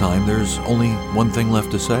next time, there's only one thing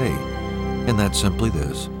left to say, and that's simply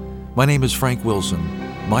this. My name is Frank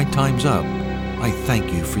Wilson. My time's up. I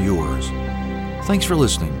thank you for yours. Thanks for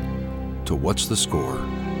listening to What's the Score?